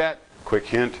you do that? Quick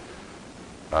hint.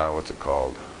 What's it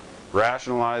called?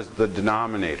 Rationalize the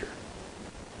denominator.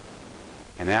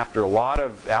 And after a lot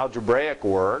of algebraic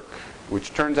work,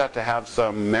 which turns out to have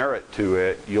some merit to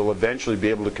it, you'll eventually be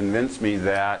able to convince me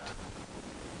that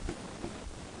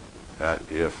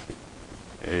if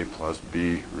a plus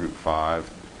b root 5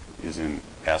 is in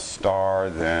S star,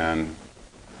 then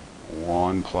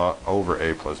 1 over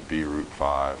a plus b root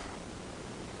 5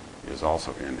 is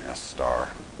also in S star.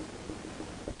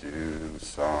 Do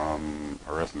some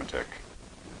arithmetic.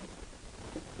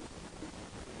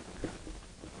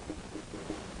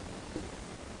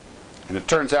 And it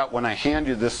turns out when I hand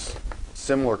you this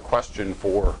similar question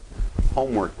for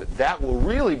homework, that will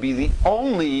really be the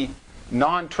only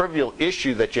non-trivial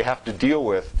issue that you have to deal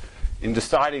with in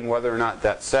deciding whether or not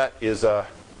that set is a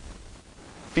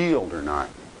field or not.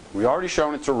 We already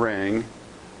shown it's a ring,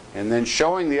 and then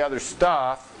showing the other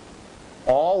stuff,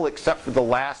 all except for the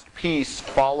last piece,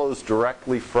 follows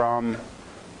directly from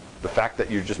the fact that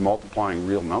you're just multiplying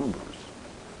real numbers.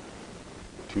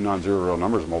 Two non-zero real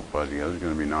numbers multiplied together is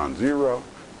going to be non-zero.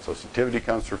 Associativity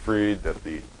comes for free. That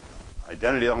the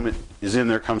identity element is in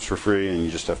there comes for free, and you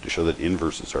just have to show that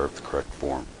inverses are of the correct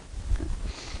form. Okay.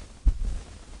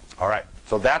 All right,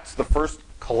 so that's the first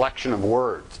collection of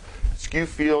words. Skew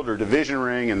field or division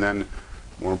ring, and then,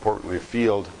 more importantly, a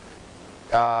field.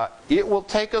 It will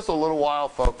take us a little while,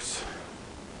 folks,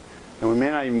 and we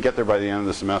may not even get there by the end of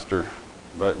the semester,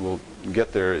 but we'll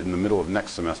get there in the middle of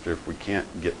next semester if we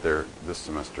can't get there this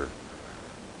semester.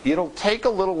 It'll take a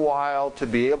little while to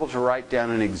be able to write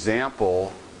down an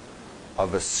example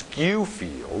of a skew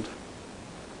field.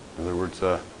 In other words,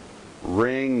 a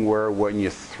ring where when you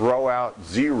throw out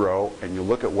 0 and you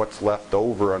look at what's left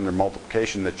over under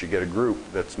multiplication, that you get a group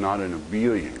that's not an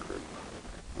abelian group.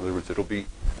 In other words, it'll be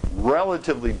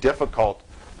relatively difficult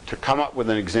to come up with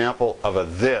an example of a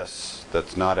this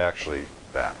that's not actually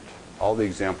that. All the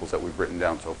examples that we've written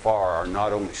down so far are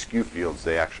not only skew fields,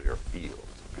 they actually are fields.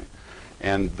 Okay?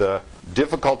 And the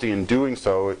difficulty in doing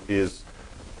so is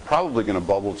probably going to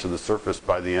bubble to the surface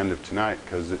by the end of tonight,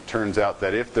 because it turns out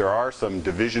that if there are some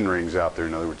division rings out there,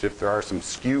 in other words, if there are some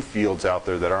skew fields out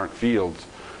there that aren't fields,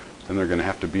 then they're going to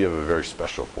have to be of a very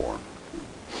special form.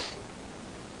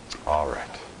 All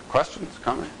right. Questions?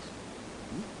 Comments?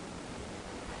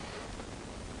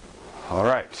 All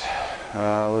right.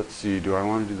 Let's see. Do I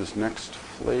want to do this next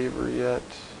flavor yet?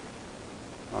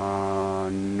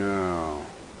 No.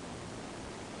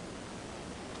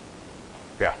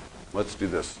 Yeah. Let's do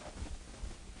this.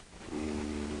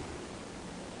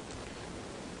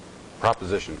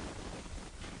 Proposition.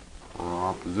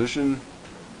 Proposition.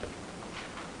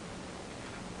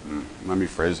 Let me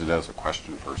phrase it as a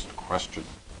question first. Question.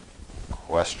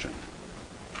 Question.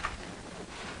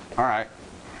 All right.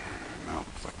 Now,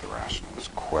 looks like the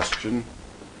rationalist question.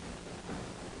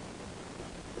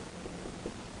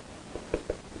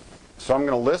 So I'm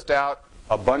going to list out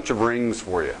a bunch of rings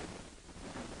for you.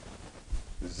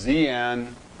 Zn,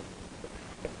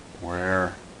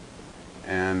 where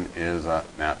n is a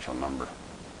natural number.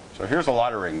 So here's a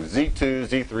lot of rings. Z2,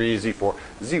 Z3, Z4.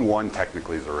 Z1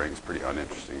 technically is a ring. It's pretty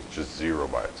uninteresting. It's just 0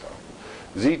 by itself.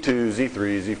 Z2,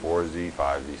 Z3, Z4,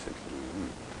 Z5, Z6.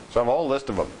 So I have a whole list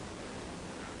of them.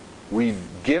 We've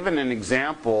given an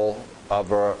example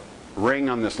of a ring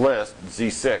on this list,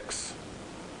 Z6,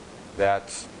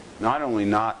 that's not only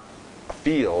not a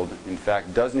field, in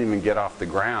fact, doesn't even get off the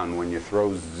ground. When you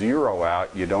throw 0 out,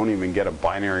 you don't even get a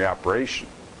binary operation.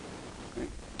 Okay.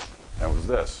 That was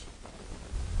this.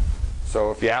 So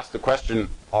if you ask the question,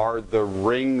 are the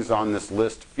rings on this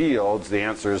list fields, the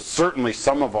answer is certainly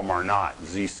some of them are not.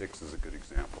 Z6 is a good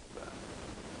example of that.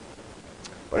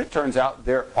 But it turns out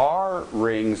there are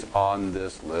rings on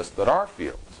this list that are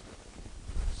fields.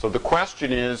 So the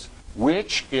question is,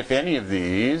 which, if any of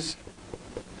these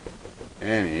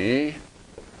rings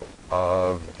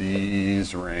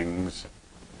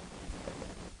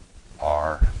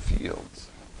are fields?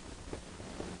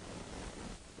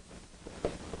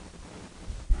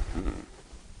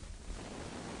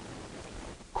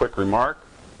 Quick remark,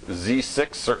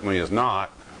 Z6 certainly is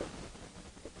not.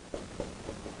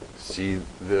 See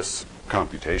this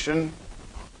computation?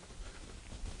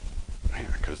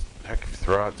 Because heck, if you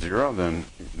throw out 0, then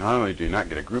not only do you not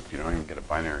get a group, you don't even get a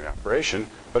binary operation.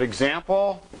 But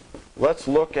example, let's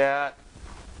look at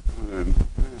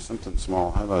something small.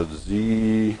 How about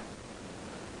Z?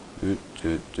 Yeah,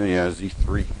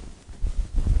 Z3.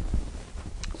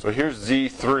 So here's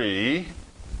Z3,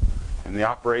 and the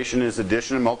operation is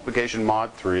addition and multiplication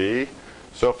mod 3.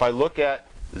 So if I look at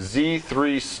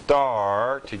Z3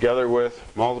 star together with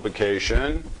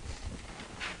multiplication,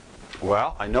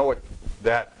 well, I know what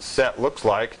that set looks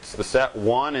like. It's the set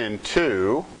 1 and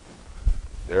 2.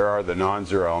 There are the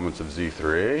non-zero elements of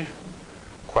Z3.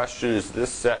 Question, is this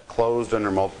set closed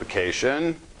under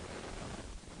multiplication?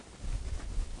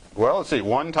 Well, let's see.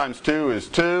 1 times 2 is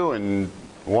 2, and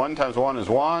 1 times 1 is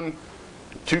 1.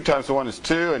 2 times 1 is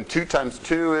 2, and 2 times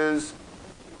 2 is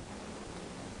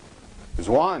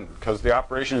 1, because the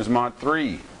operation is mod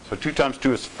 3. So 2 times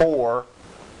 2 is 4,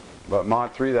 but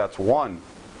mod 3, that's 1.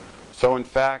 So in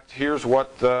fact, here's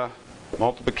what the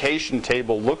multiplication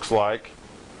table looks like.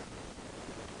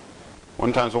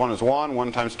 1 times 1 is 1,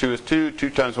 1 times 2 is 2, 2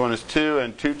 times 1 is 2,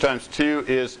 and 2 times 2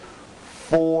 is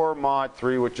 4 mod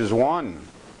 3, which is 1.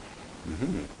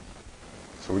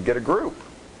 So we get a group.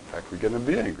 In fact, we get an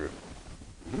abelian group.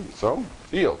 So,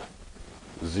 field.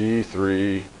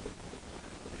 Z3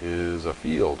 is a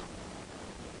field.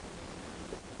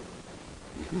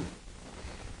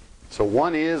 So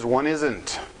one is, one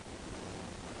isn't.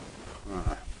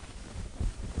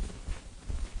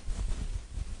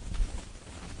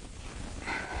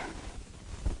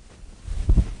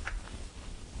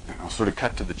 I'll sort of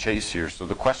cut to the chase here. So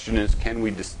the question is, can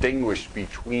we distinguish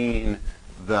between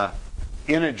the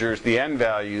integers, the n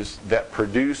values, that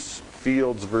produce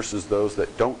fields versus those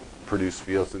that don't produce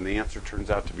fields? And the answer turns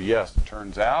out to be yes. It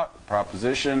turns out,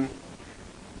 proposition,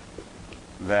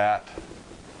 that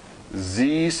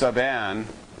z sub n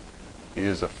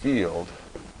is a field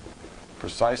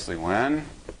precisely when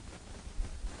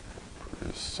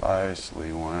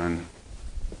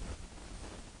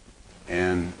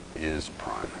n is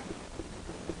prime.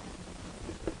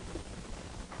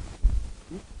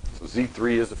 So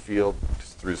Z3 is a field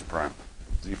because 3 is prime.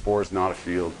 Z4 is not a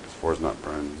field because 4 is not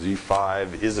prime.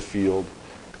 Z5 is a field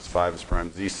because 5 is prime.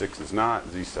 Z6 is not.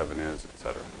 Z7 is,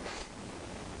 etc.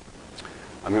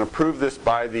 I'm going to prove this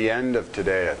by the end of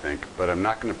today, I think, but I'm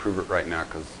not going to prove it right now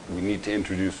because we need to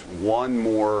introduce one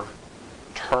more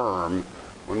term,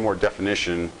 one more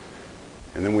definition,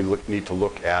 and then we need to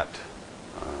look at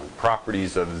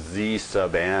properties of Z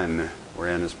sub n, where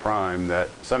n is prime, that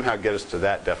somehow get us to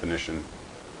that definition.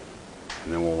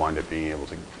 And then we'll wind up being able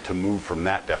to move from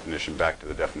that definition back to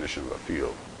the definition of a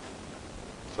field.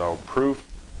 So proof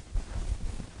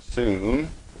soon.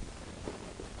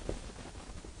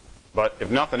 But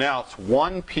if nothing else,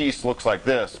 one piece looks like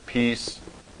this. Piece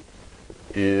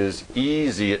is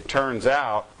easy. It turns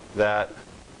out that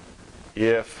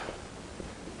if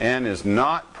n is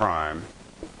not prime,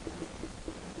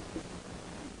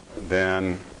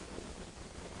 then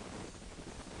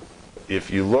if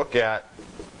you look at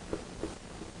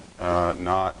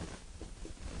not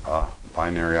a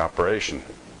binary operation.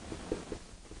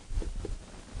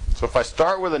 So if I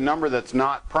start with a number that's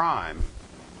not prime,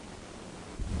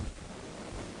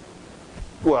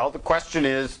 well, the question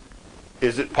is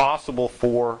it possible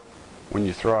for, when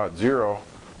you throw out 0,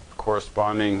 the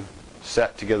corresponding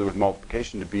set together with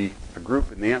multiplication to be a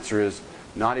group? And the answer is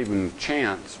not even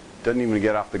chance. Doesn't even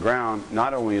get off the ground.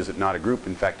 Not only is it not a group,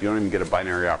 in fact, you don't even get a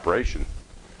binary operation.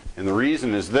 And the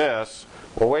reason is this.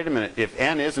 Well, wait a minute. If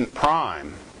n isn't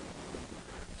prime,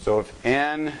 So if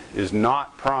n is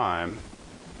not prime,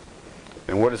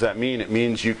 then what does that mean? It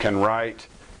means you can write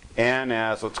n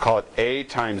as, let's call it a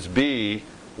times b,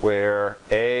 where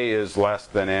a is less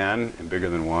than n and bigger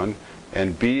than 1,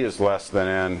 and b is less than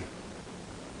n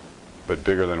but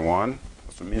bigger than 1.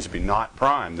 That's what it means to be not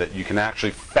prime, that you can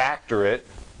actually factor it.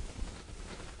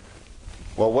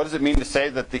 Well, what does it mean to say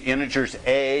that the integers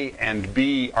a and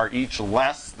b are each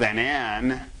less than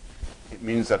n? It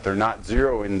means that they're not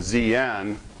 0 in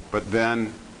Zn, but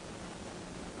then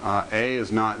a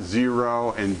is not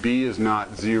 0 and b is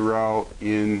not 0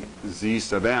 in Z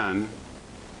sub n,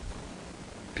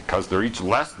 because they're each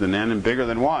less than n and bigger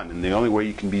than 1. And the only way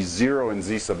you can be 0 in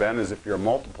Z sub n is if you're a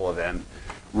multiple of n.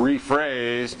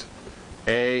 Rephrased,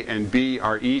 a and b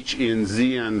are each in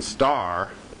Zn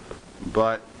star,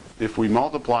 but if we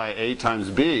multiply a times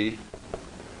b,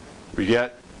 we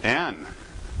get n.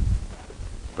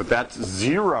 But that's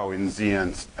 0 in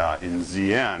Zn,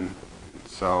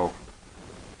 so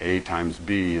a times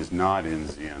b is not in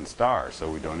Zn star, so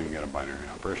we don't even get a binary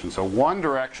operation. So one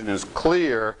direction is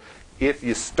clear. If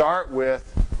you start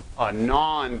with a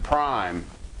non-prime,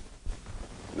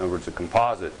 in other words, a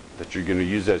composite that you're going to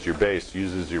use as your base,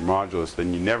 uses your modulus,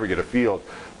 then you never get a field.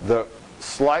 The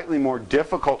slightly more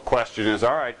difficult question is,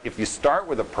 all right, if you start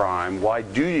with a prime, why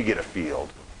do you get a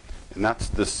field? And that's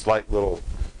this slight little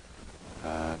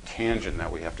tangent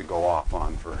that we have to go off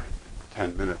on for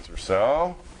 10 minutes or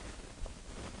so.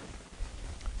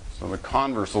 So the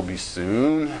converse will be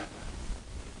soon.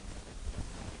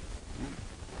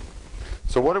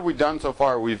 So what have we done so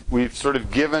far? We've sort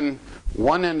of given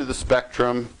one end of the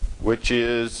spectrum, which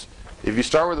is if you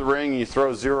start with a ring and you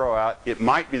throw 0 out, it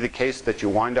might be the case that you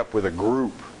wind up with a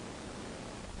group.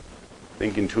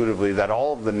 Think intuitively that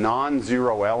all of the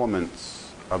non-zero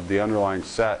elements of the underlying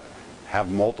set have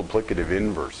multiplicative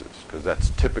inverses, because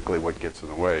that's typically what gets in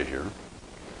the way here.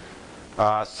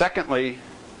 Secondly,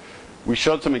 we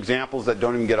showed some examples that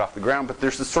don't even get off the ground, but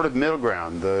there's this sort of middle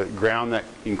ground, the ground that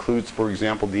includes, for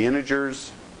example, the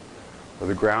integers, or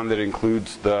the ground that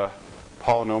includes the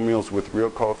polynomials with real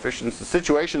coefficients. The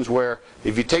situations where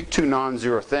if you take two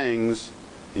non-zero things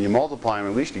and you multiply them,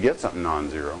 at least you get something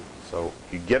non-zero. So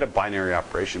you get a binary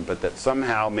operation, but that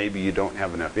somehow maybe you don't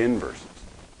have enough inverses.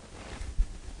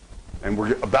 And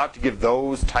we're about to give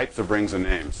those types of rings a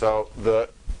name. So the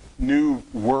new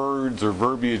words or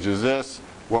verbiage is this,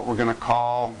 what we're going to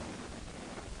call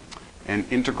an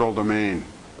integral domain.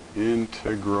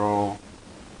 Integral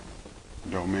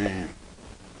domain.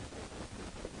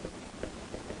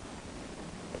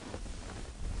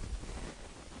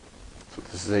 So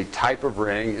this is a type of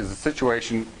ring. The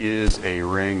situation is a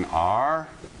ring R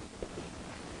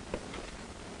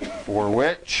for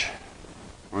which,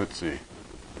 let's see.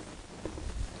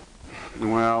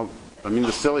 Well, I mean,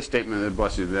 the silly statement,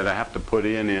 bless you, that I have to put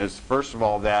in is, first of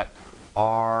all, that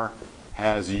R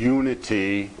has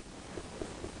unity.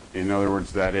 In other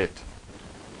words, that it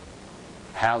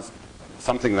has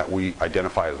something that we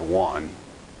identify as 1.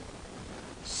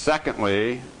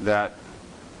 Secondly, that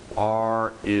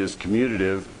R is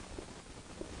commutative.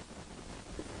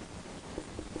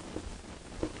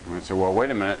 You might say, well, wait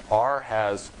a minute. R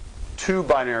has two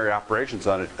binary operations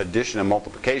on it, addition and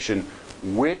multiplication.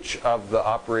 Which of the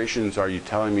operations are you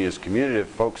telling me is commutative?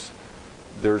 Folks,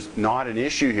 there's not an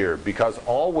issue here, because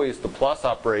always the plus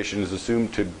operation is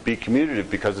assumed to be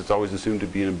commutative because it's always assumed to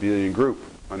be an abelian group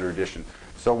under addition.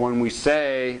 So when we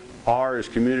say R is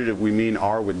commutative, we mean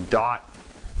R with dot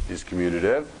is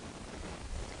commutative.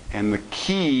 And the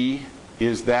key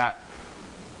is that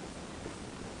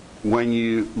when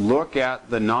you look at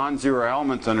the non-zero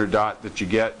elements under dot, that you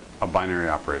get a binary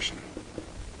operation.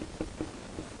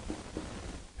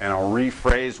 And I'll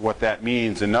rephrase what that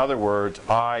means. In other words,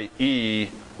 i.e.,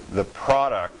 the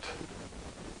product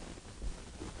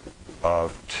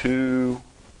of two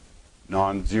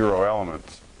non-zero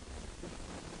elements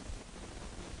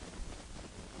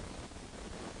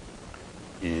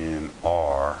in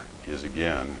R is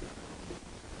again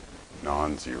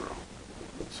non-zero.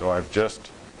 So I've just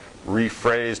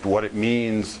rephrased what it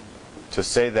means to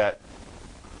say that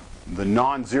the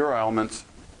non-zero elements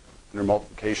under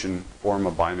multiplication form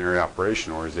a binary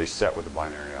operation, or is a set with a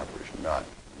binary operation dot.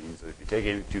 It means that if you take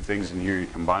any two things in here, you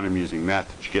combine them using that,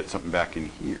 that you get something back in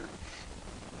here.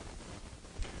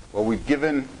 Well, we've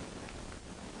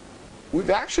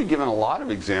actually given a lot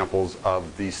of examples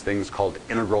of these things called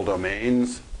integral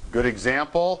domains. Good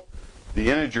example, the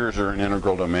integers are an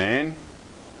integral domain.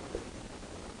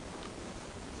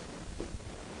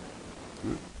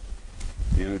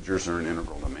 The integers are an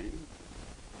integral domain.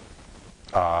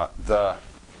 The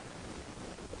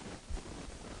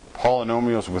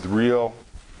polynomials with real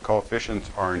coefficients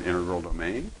are an integral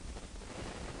domain?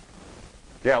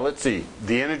 Yeah, let's see.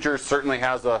 The integer certainly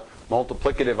has a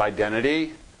multiplicative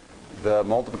identity. The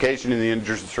multiplication in the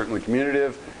integers is certainly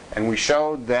commutative. And we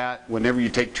showed that whenever you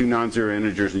take two non-zero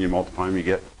integers and you multiply them, you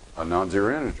get a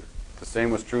non-zero integer. The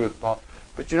same was true with Paul.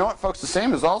 But you know what, folks? The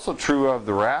same is also true of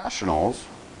the rationals.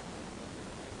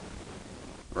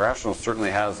 Rationals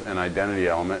certainly has an identity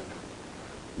element.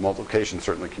 Multiplication is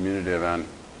certainly commutative. And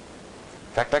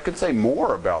in fact, I could say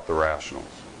more about the rationals.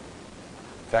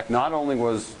 In fact, not only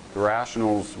was the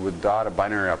rationals with dot a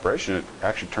binary operation, it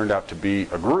actually turned out to be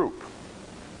a group.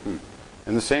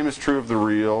 And the same is true of the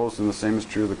reals, and the same is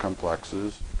true of the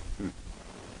complexes.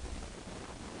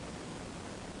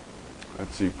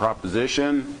 Let's see,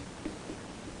 proposition.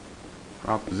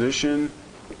 Proposition,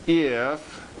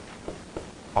 if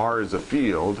R is a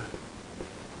field,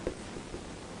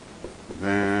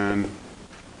 then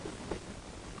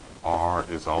R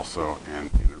is also an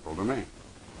integral domain.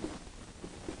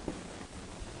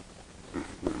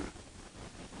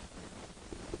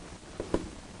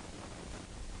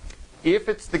 If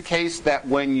it's the case that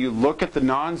when you look at the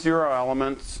non-zero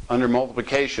elements under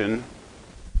multiplication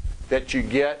that you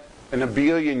get an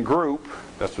abelian group,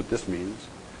 that's what this means,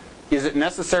 is it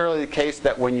necessarily the case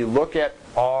that when you look at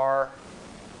R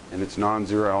and its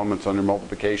non-zero elements under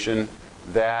multiplication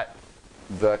that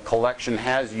the collection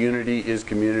has unity, is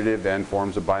commutative, and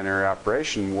forms a binary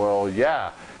operation? Well,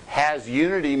 yeah. Has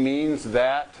unity means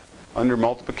that under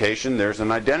multiplication there's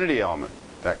an identity element.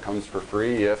 That comes for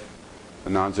free if the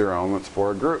non-zero elements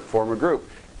form a group.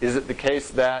 Is it the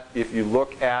case that if you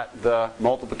look at the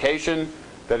multiplication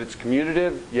that it's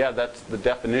commutative? Yeah, that's the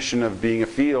definition of being a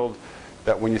field,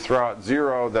 that when you throw out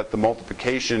 0 that the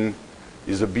multiplication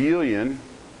is abelian.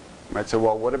 You might say,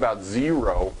 well, what about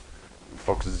 0?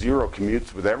 Folks, 0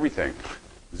 commutes with everything.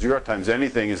 0 times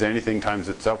anything is anything times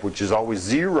itself, which is always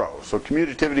 0. So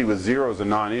commutativity with 0 is a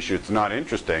non-issue. It's not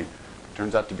interesting. It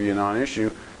turns out to be a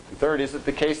non-issue. And third, is it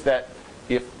the case that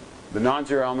if the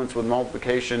non-zero elements with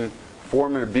multiplication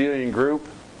form an abelian group,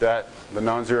 that the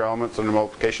non-zero elements under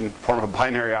multiplication form a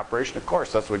binary operation? Of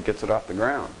course, that's what gets it off the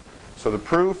ground. So the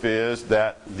proof is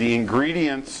that the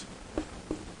ingredients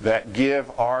that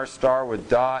give R star with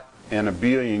dot an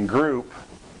abelian group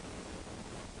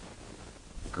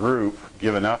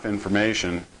give enough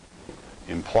information,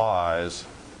 implies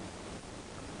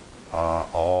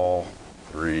all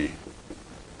three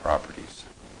properties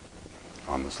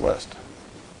on this list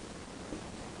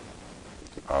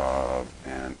of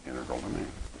an integral domain.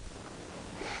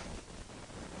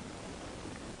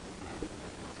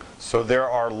 So there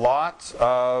are lots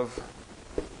of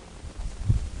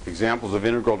examples of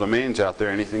integral domains out there,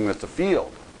 anything that's a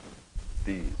field.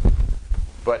 These.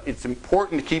 But it's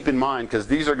important to keep in mind, because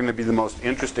these are going to be the most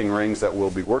interesting rings that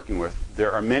we'll be working with,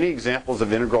 there are many examples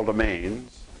of integral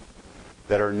domains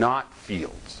that are not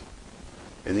fields.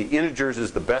 And the integers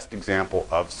is the best example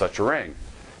of such a ring.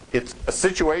 It's a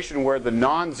situation where the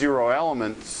non-zero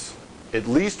elements at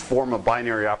least form a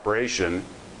binary operation.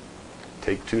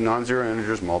 Take two non-zero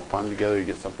integers, multiply them together, you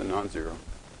get something non-zero.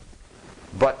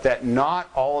 But that not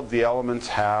all of the elements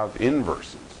have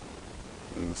inverses.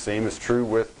 And the same is true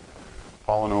with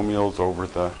polynomials over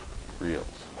the reals.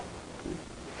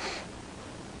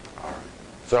 All right.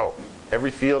 So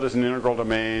every field is an integral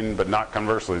domain, but not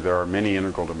conversely. There are many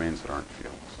integral domains that aren't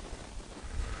fields.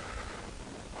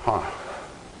 Huh.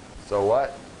 So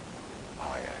what?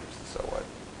 Oh yeah, here's the so what.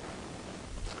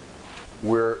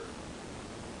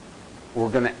 We're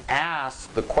going to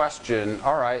ask the question,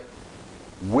 all right,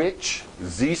 which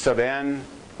Z sub n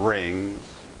rings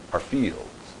are fields?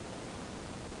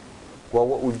 Well,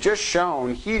 what we've just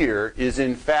shown here is,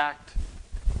 in fact,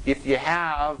 if you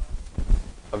have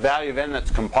a value of n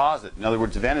that's composite, in other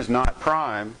words, if n is not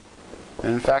prime,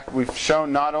 and in fact, we've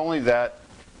shown not only that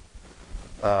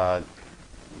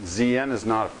Zn is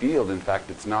not a field, in fact,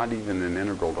 it's not even an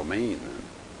integral domain,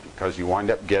 because you wind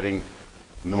up getting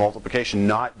the multiplication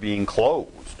not being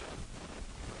closed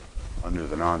under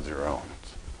the non-zero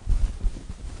elements.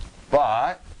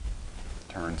 But,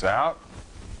 turns out,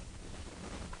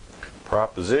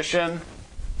 proposition,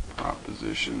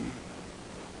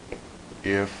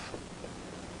 if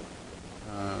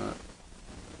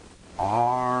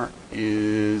R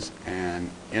is an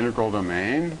integral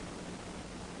domain,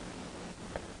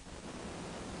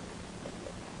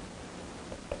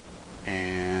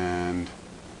 and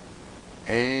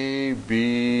A,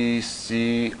 B,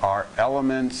 C are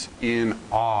elements in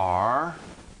R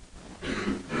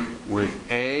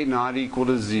with A not equal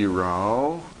to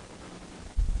 0,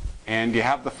 and you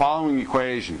have the following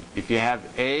equation. If you have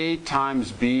A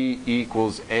times B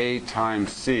equals A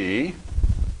times C,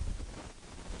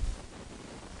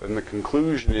 then the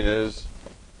conclusion is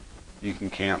you can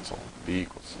cancel B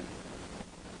equals C.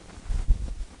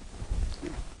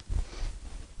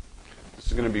 This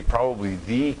is going to be probably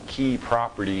the key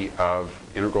property of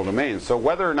integral domains. So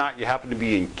whether or not you happen to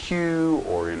be in Q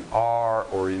or in R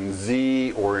or in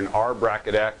Z or in R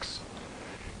bracket X,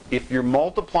 if you're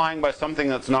multiplying by something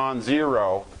that's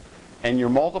non-zero and you're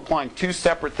multiplying two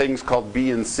separate things called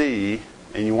B and C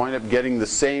and you wind up getting the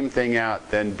same thing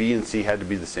out, then B and C had to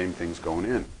be the same things going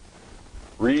in.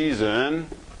 Reason,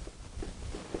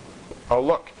 oh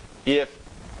look, if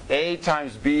A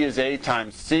times B is A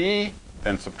times C,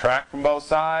 then subtract from both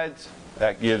sides.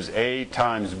 That gives A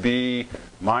times B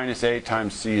minus A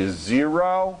times C is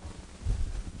 0.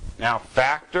 Now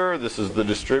factor, this is the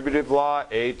distributive law,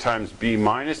 A times B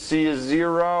minus C is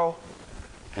 0.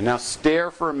 And now stare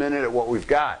for a minute at what we've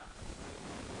got.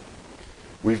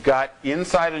 We've got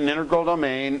inside an integral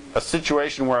domain a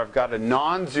situation where I've got a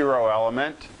non-zero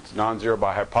element, it's non-zero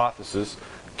by hypothesis,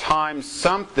 times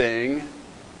something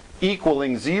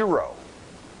equaling 0.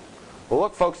 Well,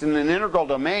 look, folks, in an integral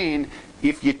domain,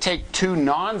 if you take two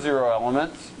non-zero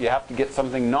elements, you have to get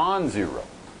something non-zero.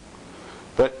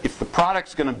 But if the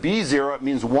product's going to be 0, it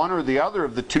means one or the other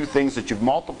of the two things that you've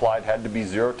multiplied had to be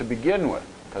 0 to begin with,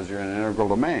 because you're in an integral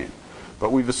domain.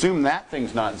 But we've assumed that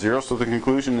thing's not 0, so the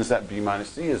conclusion is that B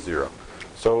minus C is 0.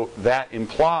 So that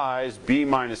implies B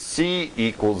minus C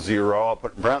equals 0, I'll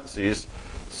put in parentheses,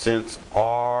 since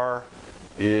R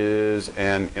is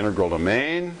an integral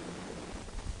domain,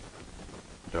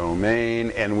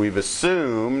 and we've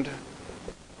assumed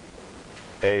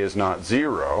A is not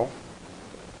 0,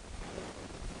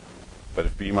 but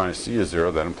if B minus C is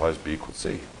 0, that implies B equals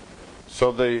C.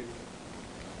 So the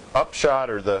upshot,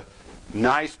 or the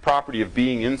nice property of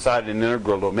being inside an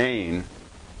integral domain,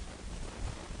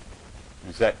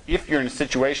 is that if you're in a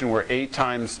situation where A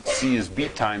times C is B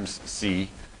times C,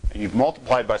 and you've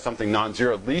multiplied by something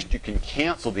non-zero, at least you can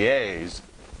cancel the A's.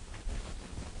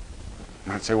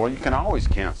 And I'd say, well, you can always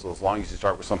cancel as long as you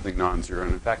start with something non-zero.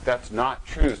 And in fact, that's not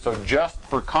true. So just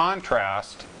for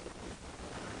contrast,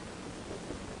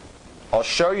 I'll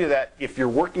show you that if you're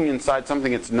working inside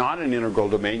something that's not an integral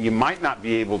domain, you might not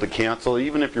be able to cancel,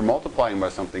 even if you're multiplying by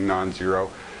something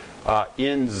non-zero.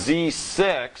 In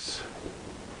Z6,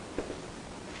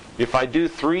 if I do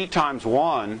 3 times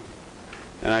 1,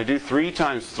 and I do 3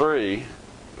 times 3,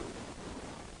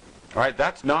 all right,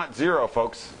 that's not 0,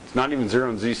 folks. It's not even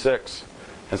 0 in Z6.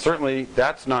 And certainly,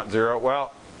 that's not 0.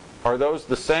 Well, are those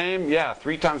the same? Yeah,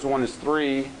 3 times 1 is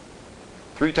 3.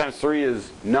 3 times 3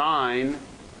 is 9.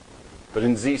 But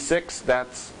in Z6,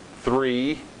 that's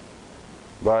 3.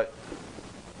 But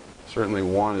certainly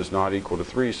 1 is not equal to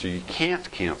 3, so you can't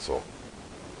cancel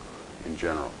in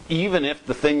general. Even if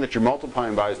the thing that you're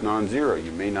multiplying by is non-zero,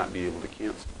 you may not be able to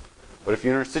cancel. But if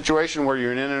you're in a situation where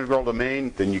you're in an integral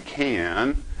domain, then you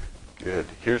can. Good.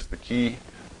 Here's the key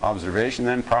observation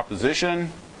then, proposition.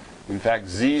 In fact,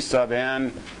 Z sub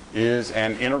n is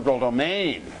an integral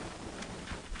domain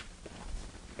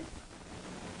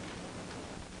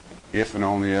if and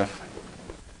only if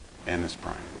n is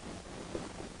prime.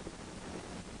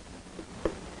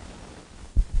 You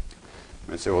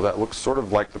might say, well, that looks sort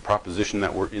of like the proposition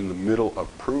that we're in the middle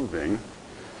of proving.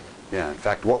 Yeah, in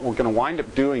fact, what we're going to wind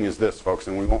up doing is this, folks,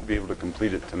 and we won't be able to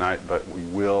complete it tonight, but we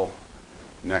will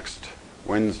next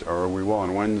Wednesday, or we will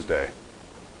on Wednesday.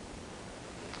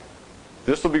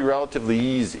 This will be relatively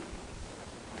easy.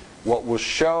 What we'll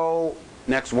show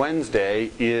next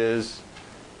Wednesday is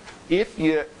if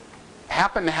you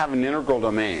happen to have an integral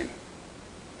domain,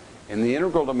 and the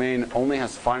integral domain only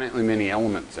has finitely many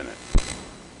elements in it,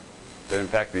 then in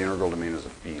fact the integral domain is a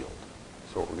field.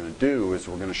 So what we're going to do is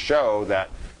we're going to show that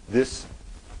this,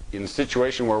 in a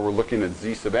situation where we're looking at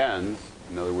Z sub n's,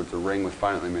 in other words, a ring with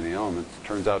finitely many elements,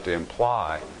 turns out to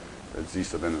imply that Z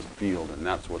sub n is a field, and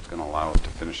that's what's going to allow us to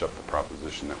finish up the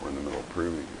proposition that we're in the middle of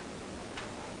proving.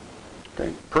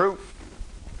 Okay, proof.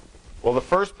 Well, the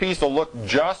first piece will look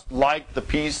just like the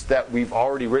piece that we've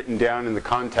already written down in the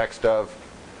context of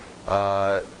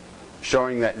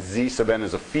showing that Z sub n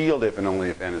is a field if and only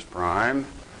if n is prime.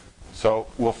 So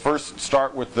we'll first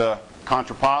start with the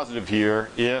contrapositive here.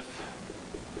 If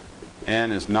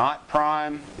n is not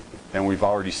prime, and we've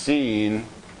already seen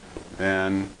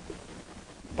then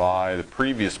by the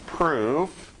previous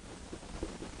proof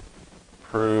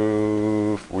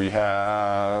we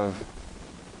have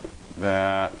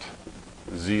that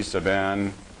Z sub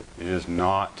n is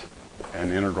not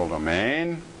an integral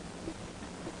domain.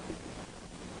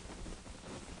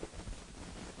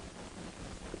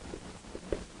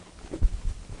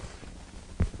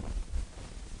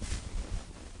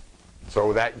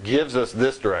 So that gives us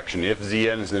this direction. If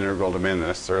Zn is an integral domain, then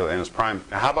necessarily n is prime.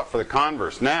 Now how about for the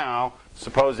converse? Now,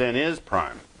 suppose n is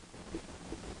prime.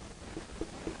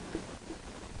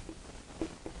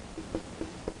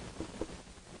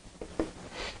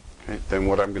 Okay, then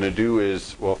what I'm going to do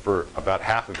is, well, for about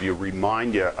half of you,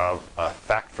 remind you of a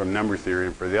fact from number theory,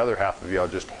 and for the other half of you, I'll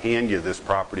just hand you this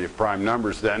property of prime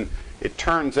numbers. Then it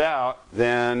turns out,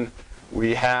 then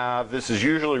we have, this is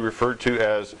usually referred to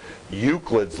as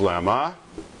Euclid's lemma.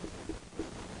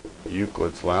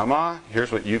 Euclid's lemma.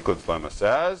 Here's what Euclid's lemma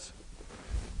says.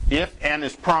 If n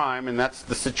is prime, and that's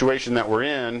the situation that we're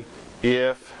in,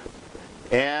 if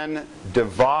n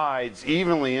divides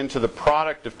evenly into the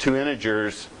product of two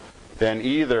integers, then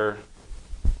either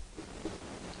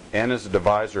n is a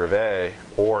divisor of A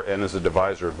or n is a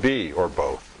divisor of B, or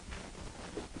both.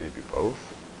 Maybe both.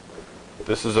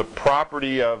 This is a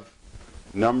property of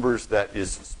numbers that is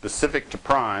specific to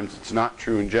primes. It's not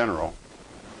true in general.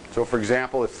 So for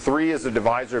example, if 3 is a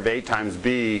divisor of A times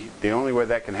B, the only way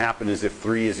that can happen is if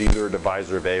 3 is either a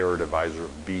divisor of A or a divisor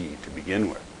of B to begin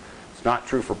with. It's not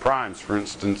true for primes. For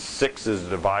instance, 6 is a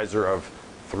divisor of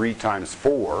 3 times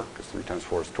 4, because 3 times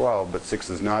 4 is 12, but 6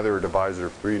 is neither a divisor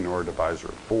of 3 nor a divisor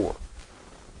of 4.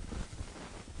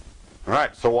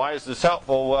 Alright, so why is this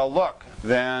helpful? Well, look,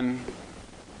 then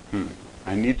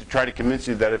I need to try to convince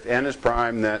you that if n is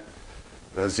prime, that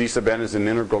z sub n is an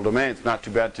integral domain. It's not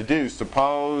too bad to do.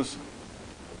 Suppose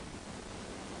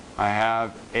I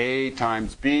have A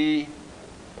times B.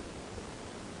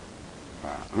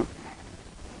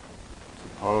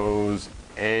 Suppose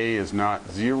A is not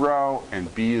 0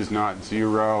 and B is not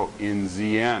 0 in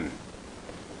Zn.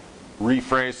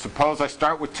 Rephrase, suppose I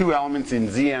start with two elements in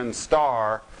Zn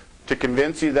star. To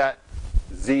convince you that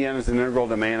Zn is an integral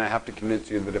domain, I have to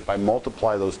convince you that if I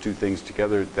multiply those two things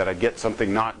together, that I get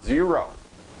something not 0.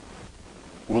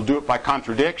 We'll do it by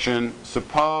contradiction.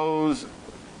 Suppose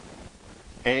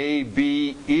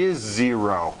AB is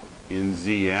 0 in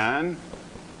Zn.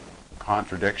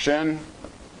 Contradiction.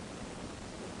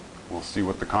 We'll see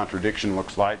what the contradiction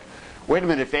looks like. Wait a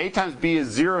minute, if A times B is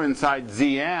 0 inside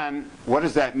Zn, what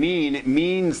does that mean? It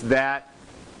means that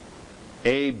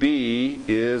AB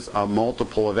is a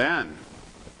multiple of n.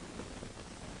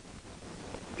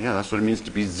 Yeah, that's what it means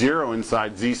to be 0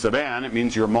 inside Z sub n. It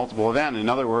means you're a multiple of n. In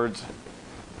other words,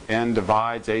 n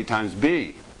divides A times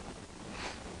B.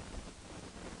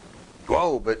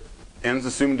 Whoa, but n's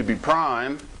assumed to be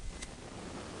prime.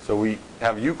 So we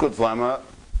have Euclid's lemma,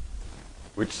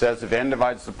 which says if n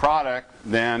divides the product,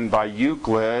 then by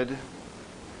Euclid,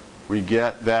 we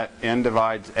get that n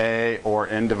divides A or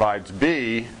n divides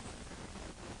B.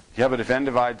 Yeah, but if n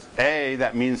divides A,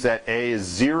 that means that A is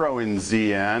 0 in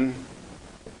Zn,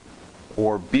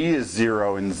 or B is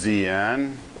 0 in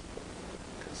Zn,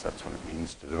 because that's what it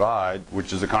means to divide,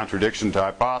 which is a contradiction to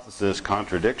hypothesis.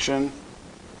 Contradiction,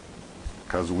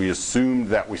 because we assumed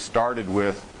that we started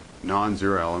with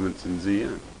non-zero elements in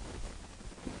Zn.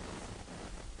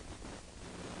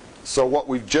 So what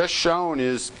we've just shown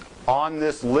is on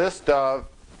this list of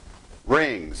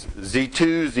rings,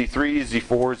 Z2, Z3,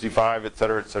 Z4, Z5,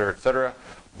 etc., etc., etc.,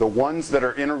 the ones that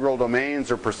are integral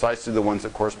domains are precisely the ones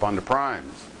that correspond to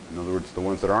primes. In other words, the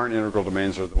ones that aren't integral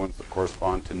domains are the ones that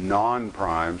correspond to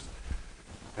non-primes.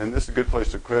 And this is a good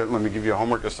place to quit. Let me give you a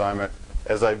homework assignment.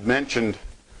 As I've mentioned,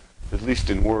 at least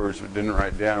in words, but didn't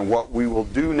write down, what we will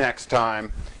do next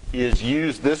time is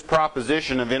use this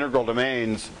proposition of integral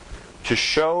domains to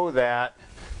show that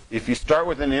if you start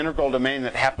with an integral domain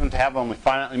that happens to have only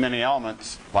finitely many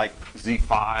elements, like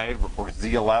Z5 or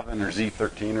Z11 or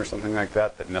Z13 or something like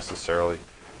that, that necessarily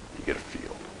you get a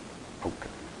field. Okay.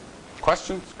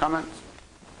 Questions? Comments?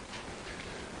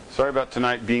 Sorry about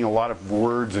tonight being a lot of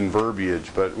words and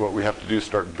verbiage, but what we have to do is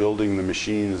start building the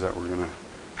machines that we're going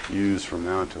to use from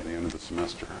now until the end of the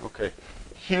semester. Okay.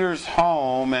 Here's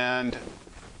home, and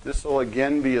this will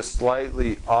again be a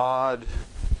slightly odd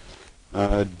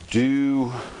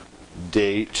due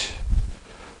date.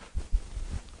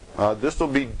 This will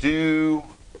be due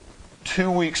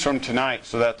 2 weeks from tonight,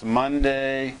 so that's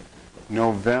Monday,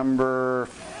 November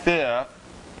 5th,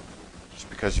 just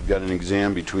because you've got an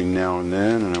exam between now and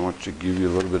then, and I want to give you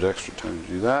a little bit extra time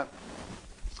to do that.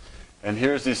 And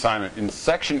here's the assignment. In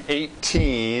section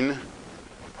 18,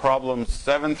 problems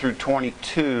 7 through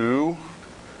 22,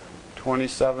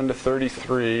 27 to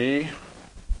 33,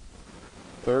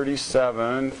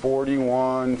 37,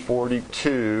 41,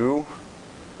 42,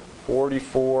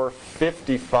 44,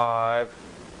 55,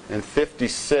 and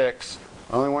 56.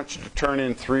 I only want you to turn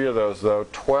in 3 of those, though.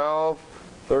 12,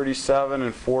 37,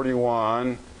 and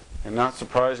 41. And not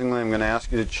surprisingly, I'm going to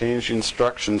ask you to change the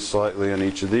instructions slightly on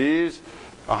each of these.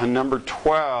 number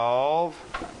 12,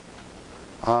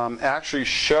 actually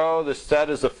show the set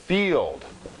as a field.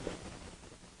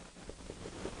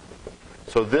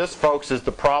 So this, folks, is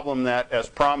the problem that, as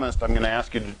promised, I'm going to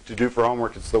ask you to do for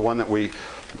homework. It's the one that we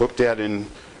looked at in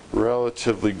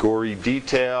relatively gory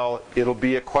detail. It'll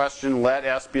be a question, let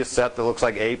S be a set that looks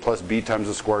like A plus B times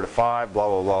the square root of 5, blah,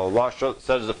 blah, blah, blah, blah.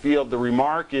 Set as a field. The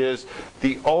remark is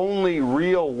the only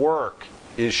real work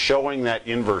is showing that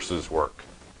inverses work.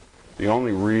 The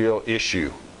only real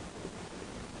issue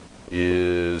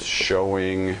is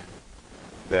showing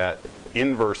that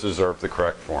inverses are of the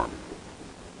correct form.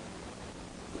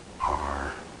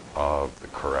 Are of the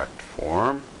correct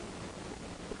form,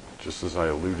 just as I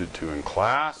alluded to in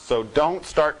class. So don't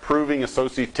start proving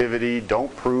associativity,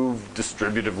 don't prove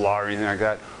distributive law or anything like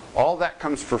that. All that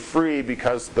comes for free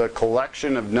because the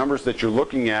collection of numbers that you're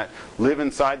looking at live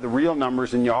inside the real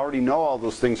numbers, and you already know all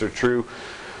those things are true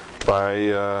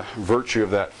by virtue of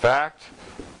that fact.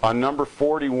 On number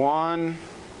 41,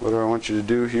 what do I want you to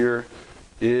do here?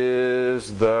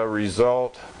 Is the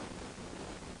result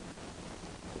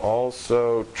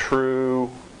also true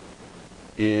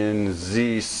in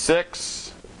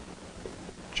Z6?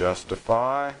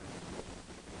 Justify.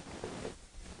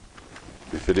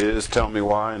 If it is, tell me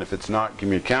why, and if it's not, give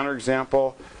me a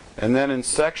counterexample. And then in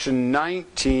section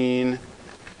 19,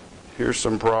 here's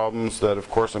some problems that, of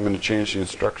course, I'm going to change the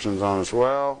instructions on as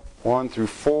well. 1 through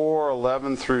 4,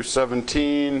 11 through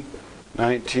 17,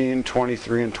 19,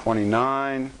 23, and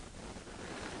 29.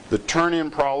 The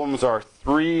turn-in problems are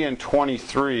 3 and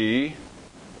 23.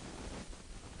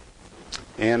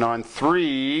 And on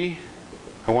 3,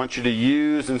 I want you to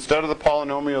use, instead of the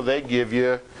polynomial they give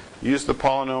you, use the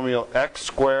polynomial x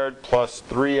squared plus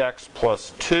 3x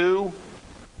plus 2.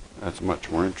 That's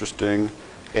much more interesting.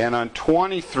 And on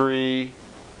 23,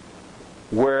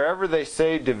 wherever they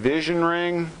say division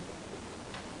ring,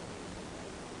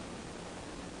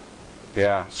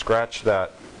 yeah, scratch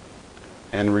that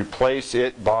and replace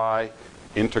it by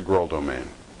integral domain.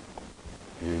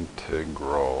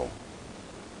 Integral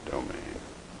domain.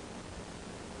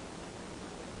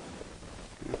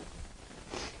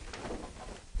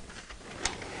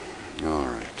 All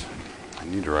right. I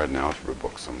need to write an algebra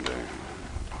book someday.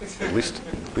 At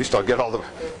least I'll get all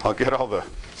the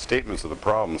statements of the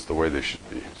problems the way they should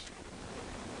be.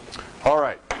 All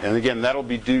right. And again, that'll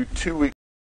be due 2 weeks.